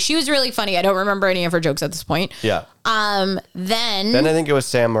City. She was really funny. I don't remember any of her jokes at this point. Yeah. Then Then I think it was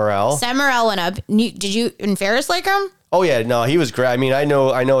Sam Morril. Sam Morril went up. Did you and Ferris like him? Oh yeah, no, he was great. I mean, I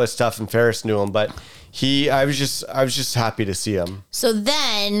know his stuff and Ferris knew him, but I was just happy to see him. So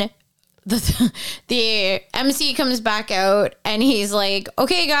then the MC comes back out and he's like,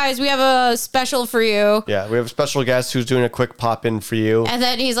 okay, guys, we have a special for you. Yeah, we have a special guest who's doing a quick pop in for you. And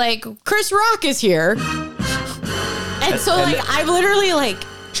then he's like, Chris Rock is here. And so like, I'm literally like,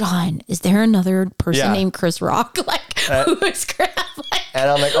 John, is there another person Yeah. named Chris Rock? Like, who is Chris? Like, And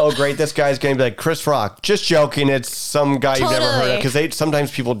I'm like, oh, great, this guy's going to be like, Chris Rock. Just joking. It's some guy you've never heard of. Totally. Because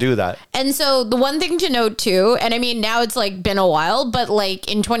sometimes people do that. and so the one thing to note too, and I mean, now it's like been a while, but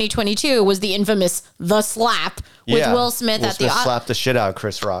like in 2022 was the infamous The Slap with Yeah. Will Smith at the slapped the shit out of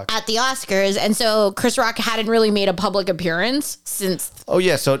Chris Rock. at the Oscars. And so Chris Rock hadn't really made a public appearance since. Oh,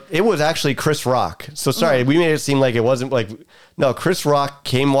 yeah. So it was actually Chris Rock. So sorry, we made it seem like it wasn't like, no, Chris Rock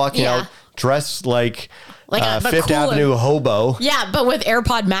came walking Yeah. out dressed like But Fifth cool. Avenue hobo. Yeah, but with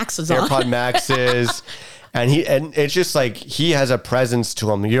AirPod Maxes on. AirPod Maxes. And it's just like he has a presence to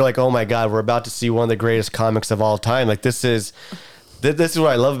him. You're like, oh my God, we're about to see one of the greatest comics of all time. Like this is what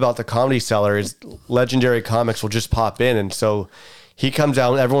I love about the Comedy Cellar is legendary comics will just pop in. And so he comes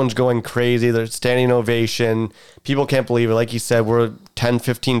out, everyone's going crazy. There's standing ovation. People can't believe it. Like you said, we're 10,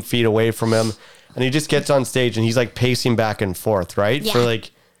 15 feet away from him. And he just gets on stage and he's like pacing back and forth, right? Yeah. For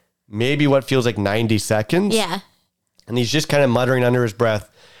like maybe what feels like 90 seconds. Yeah. And he's just kind of muttering under his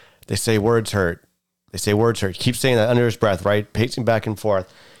breath. They say words hurt. They say words hurt. He keeps saying that under his breath, right? Pacing back and forth.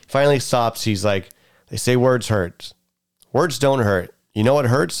 He finally stops. He's like, they say words hurt. Words don't hurt. You know what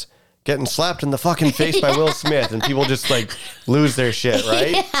hurts? Getting slapped in the fucking face by Will Smith. And people just like lose their shit,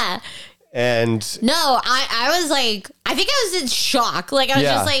 right? Yeah. And No, I was like, I think I was in shock. Like, I was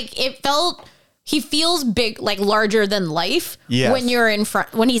Yeah. just like, it felt, he feels big, like larger than life Yes. when you're in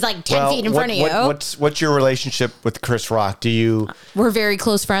front, when he's like 10 feet in front of you. What's your relationship with Chris Rock? Do you, We're very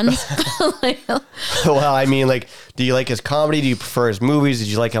close friends. Like, well, I mean, like, do you like his comedy? Do you prefer his movies? Did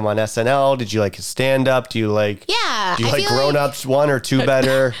you like him on SNL? Did you like his stand-up? Do you like, yeah. do you I like feel Grown Ups 1 or 2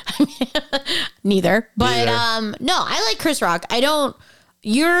 better? neither. But Neither. no, I like Chris Rock. I don't,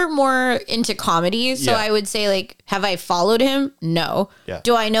 you're more into comedy. So Yeah. I would say, like, have I followed him? No. Yeah.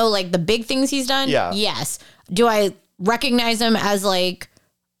 Do I know like the big things he's done? Yeah. Yes. Do I recognize him as like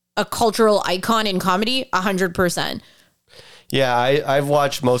a cultural icon in comedy 100%. Yeah, I've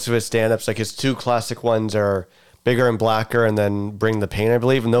watched most of his stand-ups. Like his two classic ones are Bigger and Blacker and then Bring the Pain, I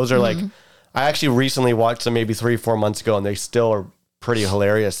believe. And those are like, I actually recently watched them maybe 3-4 months ago and they still are pretty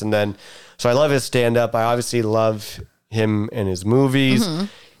hilarious. And then, so I love his stand-up. I obviously love him and his movies.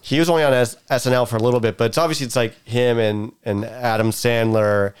 He was only on SNL for a little bit, but it's like him and Adam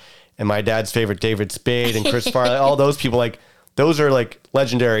Sandler and my dad's favorite David Spade and Chris Farley, all those people, like those are like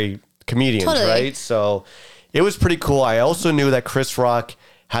legendary comedians, right? So it was pretty cool. I also knew that Chris Rock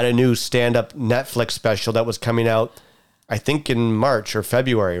had a new stand-up Netflix special that was coming out, I think in March or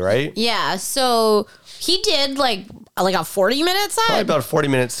February, right? Yeah. So he did like a 40-minute set. Probably about a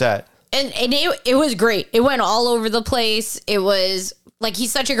 40-minute set. And it was great. It went all over the place. It was like,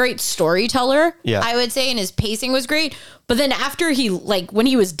 he's such a great storyteller, I would say, and his pacing was great. But then after when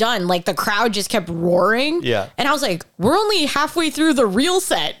he was done, like the crowd just kept roaring. Yeah. And I was like, we're only halfway through the real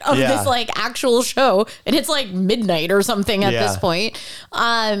set of this like actual show. And it's like midnight or something at this point.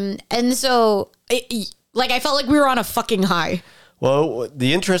 And so I felt like we were on a fucking high. Well,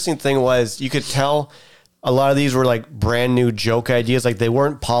 the interesting thing was you could tell a lot of these were like brand new joke ideas. Like they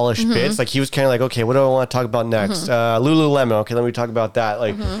weren't polished bits. Like he was kind of like, okay, what do I want to talk about next? Lululemon. Okay, let me talk about that.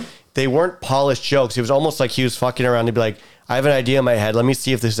 Like they weren't polished jokes. It was almost like he was fucking around to be like, I have an idea in my head. Let me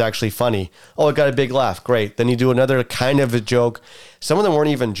see if this is actually funny. Oh, it got a big laugh. Great. Then you do another kind of a joke. Some of them weren't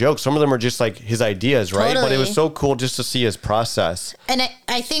even jokes. Some of them were just like his ideas, right? But it was so cool just to see his process. And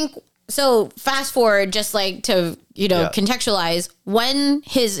I think, so fast forward, just like to, contextualize, when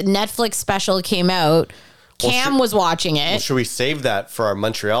his Netflix special came out, Cam was watching it. Well, should we save that for our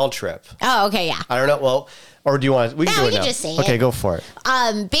Montreal trip? Oh, okay, yeah. I don't know. Well, or do you want to? We can do it now. Just say okay, it. Go for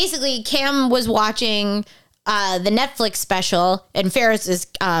it. Basically, Cam was watching the Netflix special, and Ferris is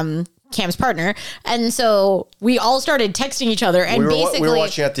Cam's partner, and so we all started texting each other. And we were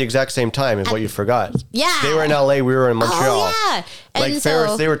watching at the exact same time. Is what you forgot? Yeah, they were in LA. We were in Montreal. Oh, yeah, and like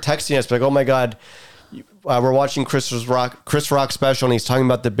Ferris, they were texting us like, "Oh my god." We're watching Chris Rock special, and he's talking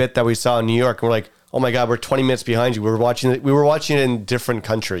about the bit that we saw in New York. And we're like, oh my god, we're 20 minutes behind you. We were watching it in different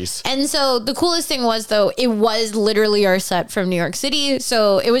countries. And so the coolest thing was, though, it was literally our set from New York City.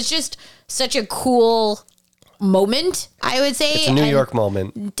 So it was just such a cool moment, I would say. It's a New York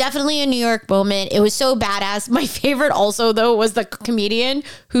moment. Definitely a New York moment. It was so badass. My favorite also, though, was the comedian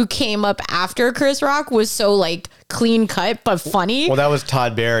who came up after Chris Rock was so like clean cut but funny. Well, that was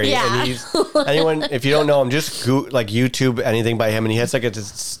Todd Barry. Yeah. And anyone, if you don't know him, just like YouTube anything by him, and he has like a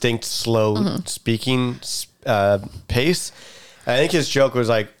distinct slow speaking pace. I think his joke was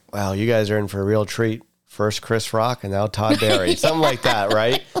like, wow, you guys are in for a real treat. First Chris Rock and now Todd Barry. Something like that,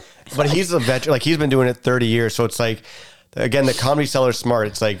 right? But he's a veteran. Like he's been doing it 30 years. So it's like, again, the comedy seller's smart.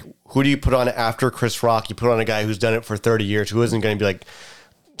 It's like, who do you put on after Chris Rock? You put on a guy who's done it for 30 years, who isn't going to be like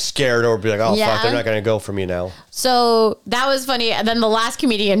scared or be like, oh, fuck, they're not going to go for me now. So that was funny. And then the last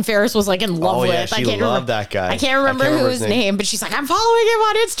comedian Ferris was like in love with. Yeah, she loved that guy. I can't remember his name, but she's like, I'm following him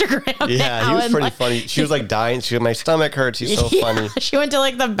on Instagram. Yeah, he was pretty funny. She was like dying. She was, my stomach hurts. He's so funny. She went to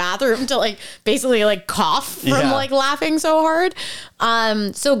like the bathroom to like basically like cough from like laughing so hard.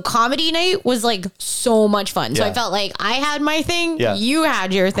 So comedy night was like so much fun. So I felt like I had my thing. Yeah. You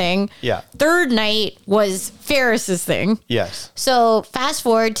had your thing. Yeah. Third night was Ferris's thing. Yes. So fast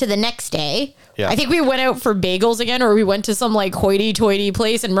forward to the next day. Yeah. I think we went out for bagels again, or we went to some like hoity-toity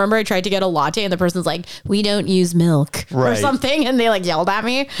place. And remember, I tried to get a latte, and the person's like, "We don't use milk," or something, and they like yelled at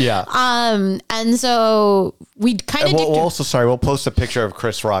me. Yeah. And so we kind of. We'll post a picture of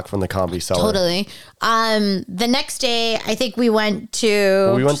Chris Rock from the Comedy Cellar. Totally. The next day, I think we went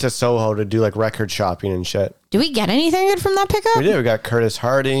to Soho to do like record shopping and shit. Did we get anything good from that pickup? We did. We got Curtis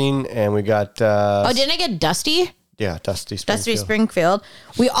Harding, and we got. Didn't I get Dusty? Yeah, Dusty Springfield.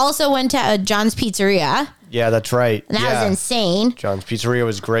 We also went to John's Pizzeria. Yeah, that's right. And that was insane. John's Pizzeria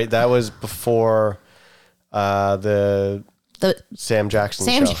was great. That was before the Sam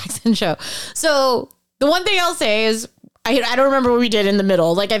Jackson show. So the one thing I'll say is I don't remember what we did in the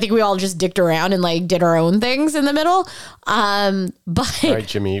middle. Like I think we all just dicked around and like did our own things in the middle. But right,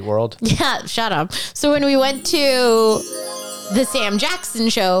 Jimmy Eat World. Yeah, shut up. So when we went to the Sam Jackson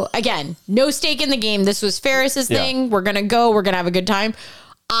show, again, no stake in the game. This was Ferris's thing. We're going to go. We're going to have a good time.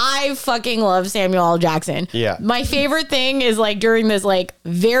 I fucking love Samuel L. Jackson. Yeah. My favorite thing is like during this like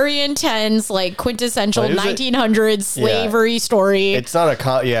very intense, like quintessential 1900s slavery story. It's not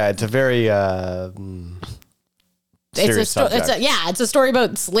it's a very it's a story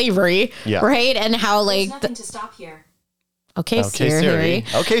about slavery. Yeah. Right. And how like there's nothing to stop here. Okay, Siri.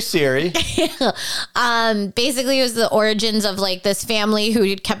 Okay, Siri. Basically, it was the origins of like this family who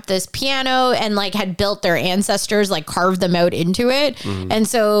had kept this piano and like had built their ancestors, like carved them out into it. Mm-hmm. And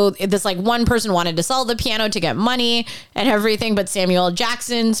so this like one person wanted to sell the piano to get money and everything, but Samuel L.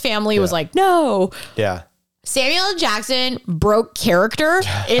 Jackson's family was like, no. Yeah. Samuel L. Jackson broke character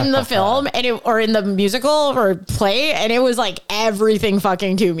in the film or in the musical or play, and it was like everything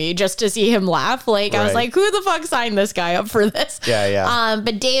fucking to me just to see him laugh. Like I was Right. like, who the fuck signed this guy up for this? Yeah.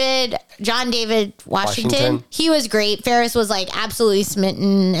 But John David Washington, Washington. he was great. Ferris was like absolutely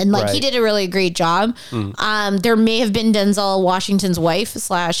smitten, and like he Right. did a really great job. There may have been Denzel Washington's wife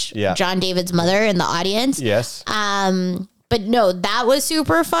 / Yeah. John David's mother in the audience. Yes. But no, that was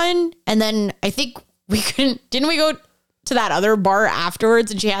super fun. And then I think didn't we go to that other bar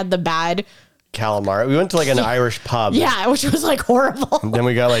afterwards and she had the bad Calamari. We went to like an Irish pub. Yeah, which was like horrible. Then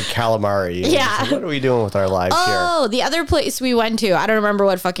we got like calamari. And Yeah. it's like, what are we doing with our lives here? Oh, the other place we went to, I don't remember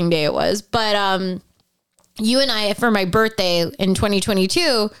what fucking day it was, but you and I, for my birthday in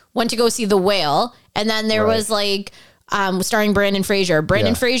 2022, went to go see The Whale. And then there Right. was like, starring Brandon Fraser.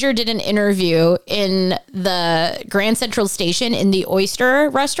 Brandon Yeah. Fraser did an interview in the Grand Central Station in the Oyster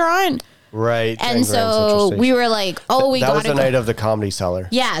restaurant. Right. And Grand Central so Station. we were like, oh, we that got was to the go. night of the Comedy Cellar.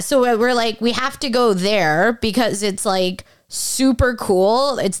 Yeah, so we're like, we have to go there because it's like super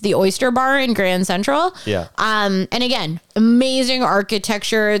cool. It's the Oyster Bar in Grand Central. Yeah. And again, amazing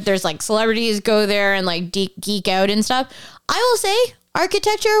architecture. There's like celebrities go there and like geek out and stuff. I will say,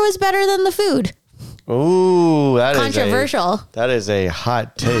 architecture was better than the food. Ooh, that is Controversial. that is a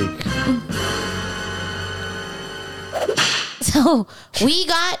hot take. So we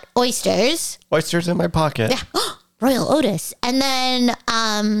got oysters. Oysters in my pocket. Royal Otis. And then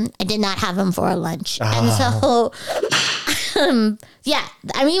I did not have them for lunch. And so, yeah,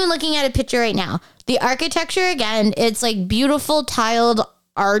 I'm even looking at a picture right now. The architecture, again, it's like beautiful tiled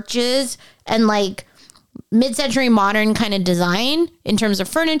arches and like mid-century modern kind of design in terms of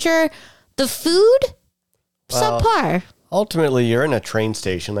furniture. The food, subpar. Ultimately, you're in a train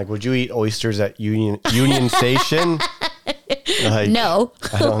station. Like, would you eat oysters at Union Station? Like, No.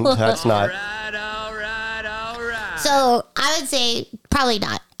 I don't. That's not. So I would say probably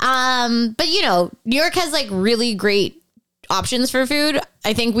not. But you know, New York has like really great options for food.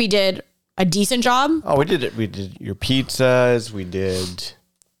 I think we did a decent job. Oh, we did it. We did your pizzas. We did.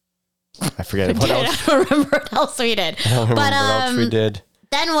 I forget what I else. don't remember what else we did. I don't remember But what else we did.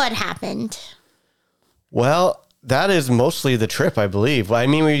 then what happened? Well, that is mostly the trip, I believe. I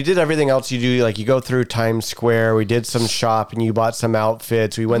mean, we did everything else you do. Like, you go through Times Square. We did some shopping. You bought some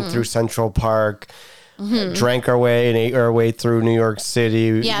outfits. We went through Central Park, drank our way and ate our way through New York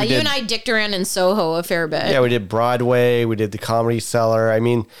City. Yeah, We you did- and I dicked around in Soho a fair bit. Yeah, we did Broadway. We did the Comedy Cellar. I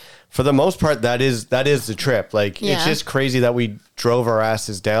mean, for the most part, that is the trip. Like, Yeah. it's just crazy that we drove our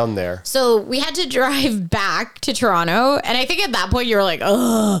asses down there. So we had to drive back to Toronto, and I think at that point you were like,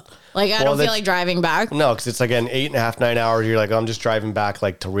 ugh, like I don't feel that's- like driving back. No, because it's like an 8.5, 9 hours. You're like, I'm just driving back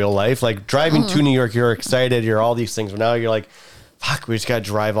like to real life. Like driving to New York, you're excited. You're all these things. But now you're like, fuck, we just got to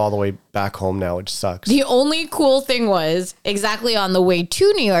drive all the way back home now, which sucks. The only cool thing was exactly on the way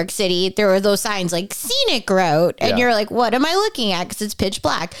to New York City, there were those signs like scenic route. And Yeah. you're like, what am I looking at? Because it's pitch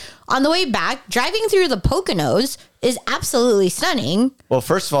black. On the way back, driving through the Poconos is absolutely stunning. Well,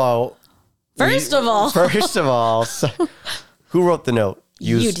 first of all, so, who wrote the note?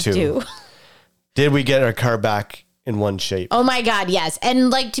 You do. Did we get our car back in one shape? Oh my God, yes. And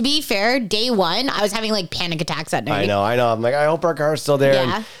like, to be fair, day one, I was having like panic attacks at night. I know. I'm like, I hope our car's still there.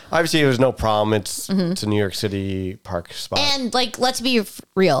 Yeah. And obviously, it was no problem. It's a New York City park spot. And like, let's be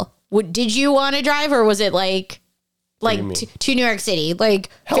real. Did you want to drive, or was it like do you mean? to New York City? Like,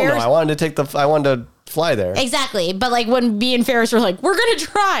 Hell no, I wanted to fly there. Exactly. But like when me and Ferris were like, we're going to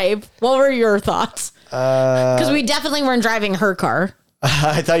drive. What were your thoughts? Because we definitely weren't driving her car.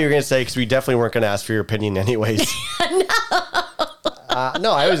 I thought you were going to say, because we definitely weren't going to ask for your opinion anyways.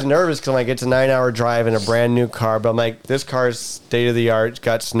 No, I was nervous because I'm like, it's a 9-hour drive in a brand new car. But I'm like, this car's state of the art. It's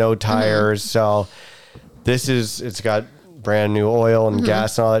got snow tires. So it's got brand new oil and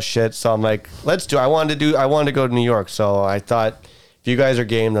gas and all that shit. So I'm like, let's do it. I wanted to go to New York. So I thought, if you guys are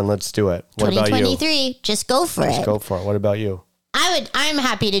game, then let's do it. What about you? 2023, just go for it. Go for it. What about you? I'm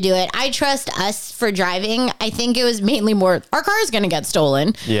happy to do it. I trust us for driving. I think it was mainly more, our car is going to get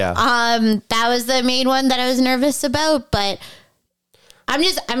stolen. Yeah. That was the main one that I was nervous about, but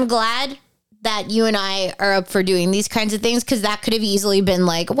I'm glad that you and I are up for doing these kinds of things, because that could have easily been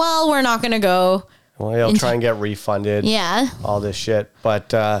like, well, we're not going to go. Well, you'll try and get refunded. Yeah. All this shit. But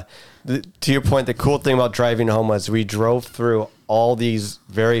to your point, the cool thing about driving home was we drove through all these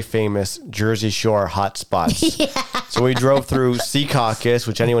very famous Jersey Shore hotspots. So we drove through Secaucus,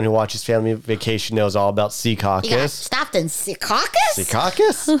 which anyone who watches Family Vacation knows all about You got Secaucus. stopped in Secaucus?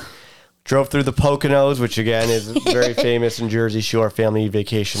 Secaucus? Drove through the Poconos, which again is very famous in Jersey Shore family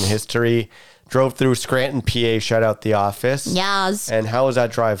vacation history. Drove through Scranton, PA. Shout out The Office. Yes. And how was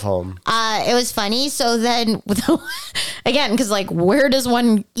that drive home? It was funny. So then, again, because like, where does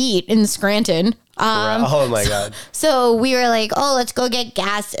one eat in Scranton? Oh my God. So we were like, oh, let's go get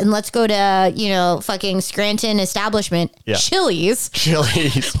gas and let's go to, fucking Scranton establishment, Yeah. Chili's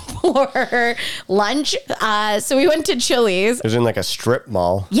Chili's. for lunch. So we went to Chili's. It was in like a strip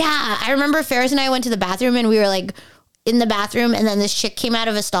mall. Yeah. I remember Ferris and I went to the bathroom and we were like in the bathroom and then this chick came out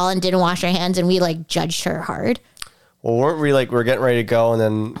of a stall and didn't wash her hands and we like judged her hard. Well, weren't we like, we're getting ready to go, and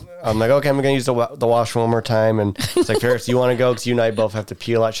then I'm like, okay, I'm going to use the washroom one more time. And it's like, Ferris, do you want to go? Because you and I both have to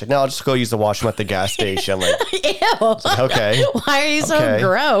pee a lot. She's like, no, I'll just go use the washroom at the gas station. Like, Ew. okay. Why are you so Okay.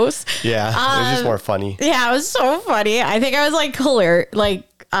 gross? Yeah, it was just more funny. Yeah, it was so funny. I think I was like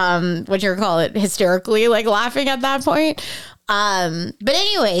what you call it, hysterically like laughing at that point. But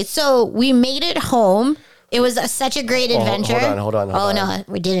anyway, so we made it home. It was such a great adventure. Hold on. No,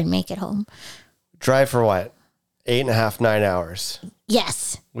 we didn't make it home. Drive for what? 8.5, 9 hours.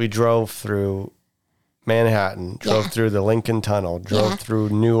 Yes. We drove through Manhattan, drove Yeah. through the Lincoln Tunnel, drove Yeah. through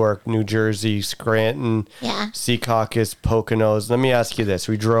Newark, New Jersey, Scranton, Yeah. Secaucus, Poconos. Let me ask you this.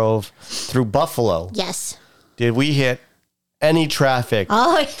 We drove through Buffalo. Yes. Did we hit any traffic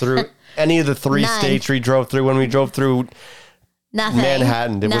Oh, through any of the three None. states we drove through when we drove through? Nothing.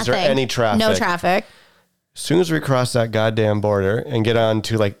 Manhattan, was there Nothing. any traffic? No traffic As soon as we cross that goddamn border and get on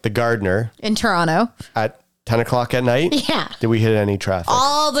to like the Gardner in Toronto. at 10 o'clock at night, Yeah. did we hit any traffic?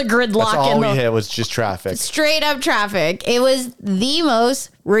 All the gridlock That's all in we the hit was just traffic. straight up traffic. It was the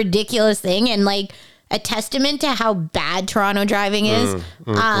most ridiculous thing and like a testament to how bad Toronto driving is.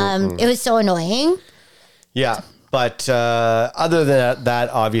 It was so annoying. Yeah. But other than that,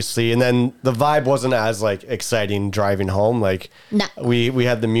 obviously, and then the vibe wasn't as like exciting driving home. Like No. we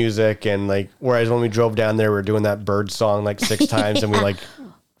had the music and like, whereas when we drove down there, we were doing that bird song like 6 times and we were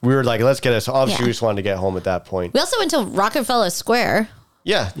like, let's get us. Obviously, Yeah. we just wanted to get home at that point. We also went to Rockefeller Square.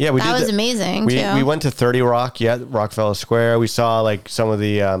 Yeah, we did. That was amazing, We too. we went to 30 Rock, Rockefeller Square. We saw like some of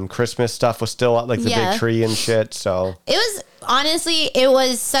the Christmas stuff was still up, like the Yeah. big tree and shit. So It was honestly, it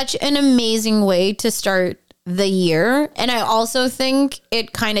was such an amazing way to start the year. And I also think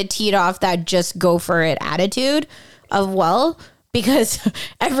it kind of teed off that just go for it attitude of, well, because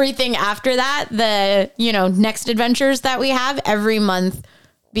everything after that, the, next adventures that we have every month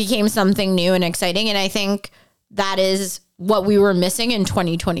became something new and exciting. And I think that is what we were missing in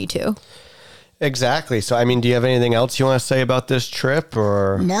 2022. exactly. So I mean, do you have anything else you want to say about this trip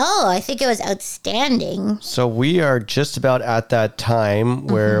or? No, I think it was outstanding. So we are just about at that time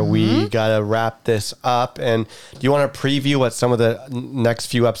where we got to wrap this up. And do you want to preview what some of the next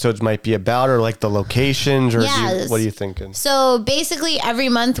few episodes might be about or like the locations or Yes. what are you thinking? So basically, every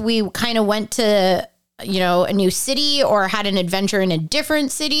month we kind of went to, a new city or had an adventure in a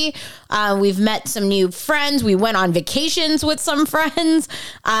different city. We've met some new friends. We went on vacations with some friends.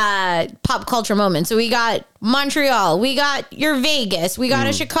 Pop culture moments. So we got Montreal. We got your Vegas. We got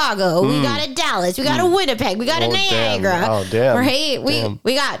a Chicago. We got a Dallas. We got a Winnipeg. We got a Oh, damn. Niagara. Oh, damn. Right? Damn.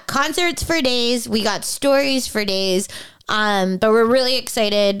 We got concerts for days. We got stories for days. But we're really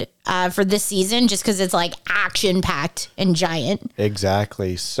excited for this season just because it's like action packed and giant.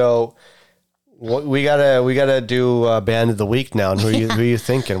 Exactly. So we gotta do band of the week now. And who are you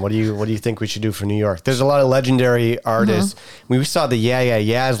thinking? What do you think we should do for New York? There's a lot of legendary artists. We saw the Yeah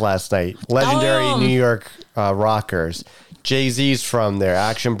Yeahs last night. Legendary Oh. New York rockers. Jay-Z's from there.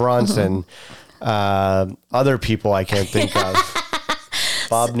 Action Bronson. Other people I can't think of.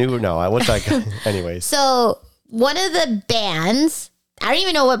 Bob New. No, what's that guy? Anyways. So one of the bands, I don't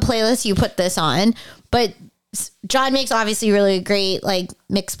even know what playlist you put this on, but John makes obviously really great like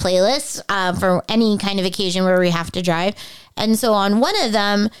mixed playlists for any kind of occasion where we have to drive. And so on one of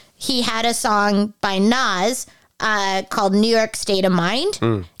them, he had a song by Nas called New York State of Mind.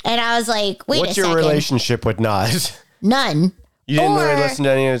 And I was like, wait What's a your second. relationship with Nas? None. You didn't Or- really listen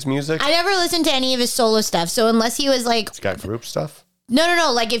to any of his music? I never listened to any of his solo stuff. So unless he was like, He's got group stuff?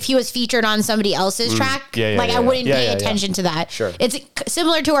 no, like if he was featured on somebody else's track, Yeah, like yeah, I wouldn't yeah. pay Yeah, yeah, attention to that. Sure. It's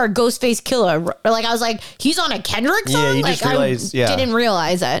similar to our Ghostface Killer. Like I was like, he's on a Kendrick song? Yeah, you like just realized- I didn't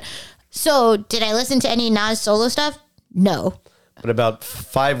realize it. So did I listen to any Nas solo stuff? No. But about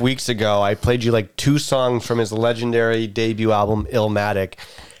 5 weeks ago, I played you like 2 songs from his legendary debut album, Illmatic.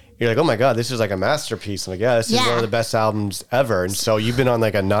 You're like, oh my God, this is like a masterpiece. I'm like, yeah, this is Yeah. one of the best albums ever. And so you've been on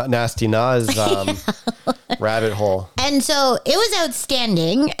like a nasty Nas Rabbit hole. And so it was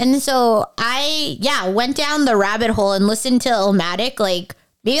outstanding. And so I went down the rabbit hole and listened to Illmatic like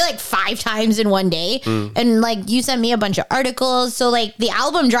maybe like 5 times in one day. And like you sent me a bunch of articles. So like the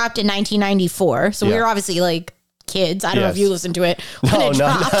album dropped in 1994. So we were obviously like kids. I don't know if you listened to it when it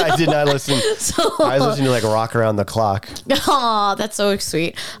dropped. No, I did not listen. I was listening to like Rock Around the Clock. Oh, that's so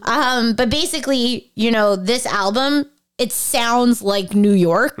sweet. But basically, you know, this album, it sounds like New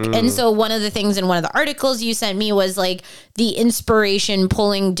York. And so one of the things in one of the articles you sent me was like the inspiration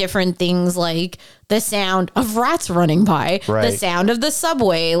pulling different things like the sound of rats running by, the sound of the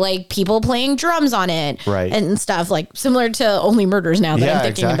subway, like people playing drums on it and stuff like similar to Only Murders now that I'm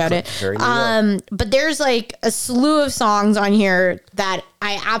thinking about it. But there's like a slew of songs on here that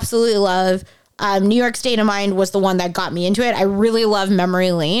I absolutely love. New York State of Mind was the one that got me into it. I really love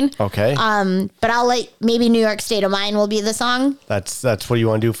Memory Lane. Okay. But I'll maybe New York State of Mind will be the song. That's what you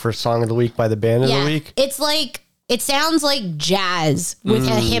want to do for Song of the Week by the Band of the Week? It's like, it sounds like jazz with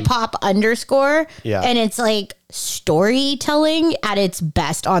a hip hop underscore. Yeah. And it's like storytelling at its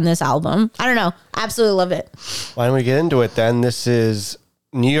best on this album. I don't know. Absolutely love it. Why don't we get into it then? This is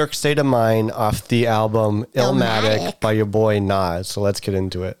New York State of Mind off the album Illmatic by your boy Nas. So let's get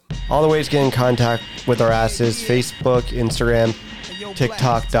into it. All the ways to get in contact with our asses: Facebook, Instagram,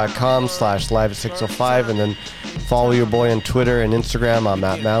 TikTok.com/live605, and then follow your boy on Twitter and Instagram. I'm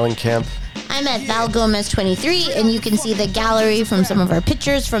at Malencamp. I'm at Val Gomez 23, and you can see the gallery from some of our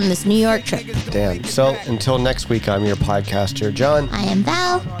pictures from this New York trip. Damn. So until next week, I'm your podcaster, John. I am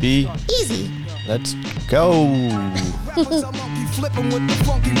Val. Be easy. Let's go. Flipping with the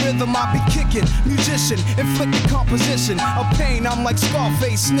funky rhythm, I be kicking. Musician, inflicting composition of pain. I'm like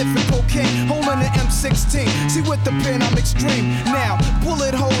Scarface, sniffing cocaine, holding an M16. See with the pen, I'm extreme. Now,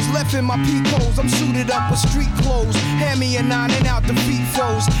 bullet holes left in my peak holes. I'm suited up with street clothes. Hand me a 9 and out the beat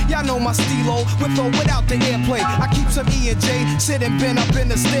flows. Y'all know my stilo, with or without the airplay. I keep some E and J, sitting bent up in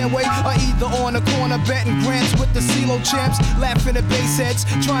the stairway, or either on the corner betting grants with the CeeLo champs. Laughing at bass heads,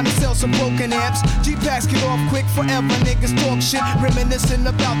 trying to sell some broken amps. G-Packs get off quick forever, niggas talk shit. Reminiscing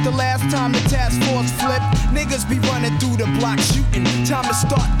about the last time the task force flipped. Niggas be running through the block shooting. Time to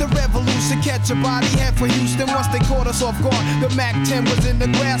start the revolution. Catch a body head for Houston once they caught us off guard. The Mac 10 was in the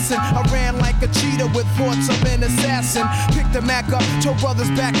grass and I ran like a cheetah with thoughts of an assassin. Picked the Mac up, told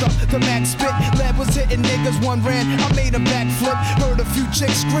brothers back up. The Mac spit, lead was hitting niggas. One ran, I made a backflip. Heard a few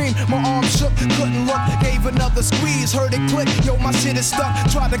chicks scream, my arm shook, couldn't look. Gave another squeeze, heard it click. Yo, my shit is stuck.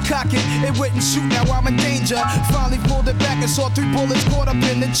 Tried to cock it, it wouldn't shoot. Now I'm in danger. Finally pulled it back and saw 3 bullets caught up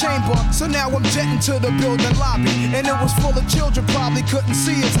in the chamber. So now I'm jetting to the building lobby, and it was full of children, probably couldn't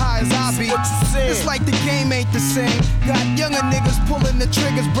see as high as I be. It's like the game ain't the same. Got younger niggas pulling the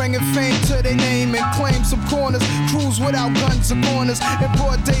triggers, bringing fame to their name and claim some corners. Cruise without guns or corners. In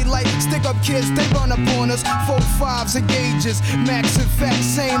broad daylight, stick up kids, they run up on us. 4-5s and gauges, max and fat.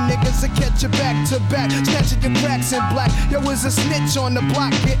 Same niggas that catch you back to back, snatching your cracks in black. Yo, is a snitch on the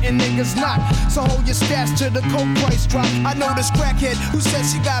block, getting niggas knocked. So hold your stats till the coke price drop. I know this crackhead who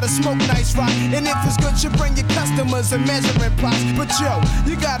says she gotta smoke nice rock, and if it's good, you bring your customers and measuring plots. But yo,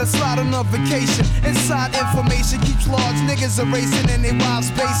 you gotta slide on a vacation. Inside information keeps large niggas erasing and they wives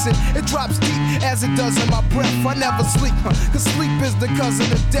spacing. It drops deep as it does in my breath. I never sleep, cause sleep is the cousin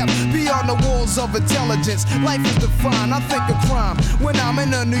of death. Beyond the walls of intelligence, life is defined. I think of crime when I'm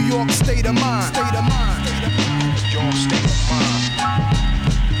in a New York state of mind. State of mind. Your state of mind.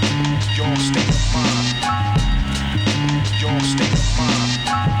 Your state of mind. Your state of mind.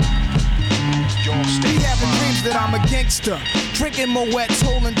 Your state of mind. Dreams that I'm a gangster, drinking Moet's,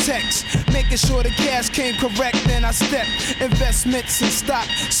 holding texts, making sure the cash came correct. Then I step investments in stock,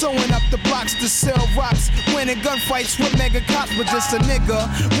 sewing up the blocks to sell rocks, winning gunfights with mega cops. But just a nigga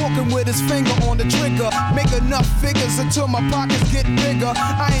walking with his finger on the trigger, make enough figures until my pockets get bigger.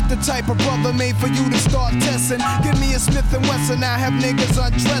 I ain't the type of brother made for you to start testing. Give me a Smith & Wesson, I have niggas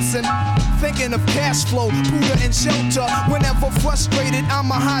undressing, thinking of cash flow, Buddha and shelter. Whenever frustrated,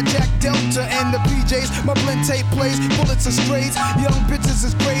 I'ma hijack Delta and the PJs. My blend tape plays, bullets are strays, young bitches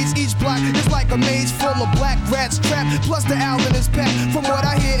is grades. Each block is like a maze full of black rats trapped. Plus the Allen is packed. From what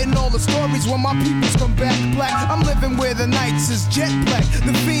I hear in all the stories, when my peoples come back black, I'm living where the nights is jet black.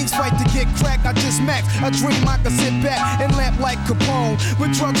 The fiends fight to get cracked. I just max. I dream I could sit back and lamp like Capone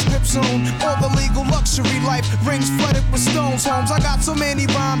with drug strips on. All the legal luxury life, rings flooded with stones. Homes, I got so many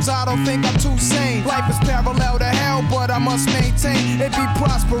rhymes, I don't think I'm too sane. Life is parallel to hell, but I must maintain it be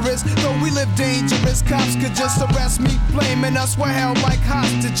prosperous. Though we live dangerous, cops could just arrest me, blaming us for hell like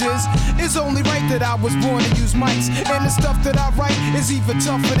hostages. It's only right that I was born to use mics. And the stuff that I write is even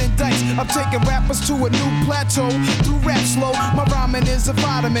tougher than dice. I'm taking rappers to a new plateau through rap slow. My rhyming is a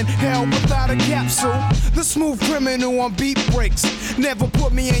vitamin, hell without a capsule. The smooth criminal on beat breaks. Never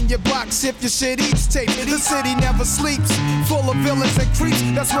put me in your box if your shit eats tape. The city never sleeps, full of villains and creeps.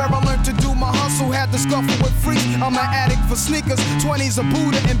 That's where I learned to do my hustle. Had to scuffle with freaks. I'm an addict for sneakers, 20s a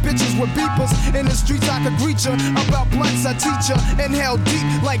Buddha and bitches with beepers. In the streets I could greet ya. About blunts I teach ya. Inhale deep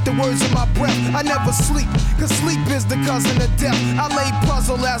like the words in my breath. I never sleep, cause sleep is the cousin of death. I lay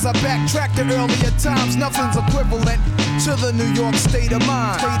puzzle as I backtrack to earlier times. Nothing's equivalent to the New York state of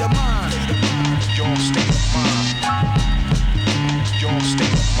mind. State of mind. Your state of mind. Your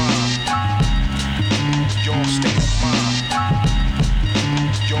state of mind. Your state of mind.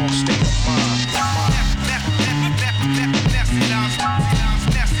 Your state of mind.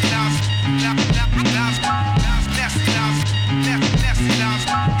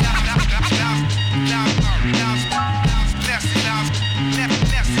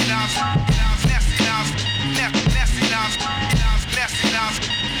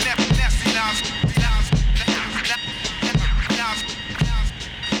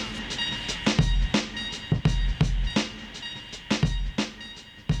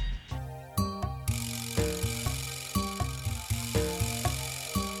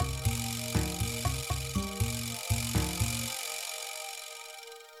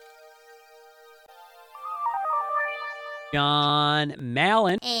 John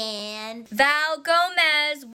Mallon. And Val Gomez.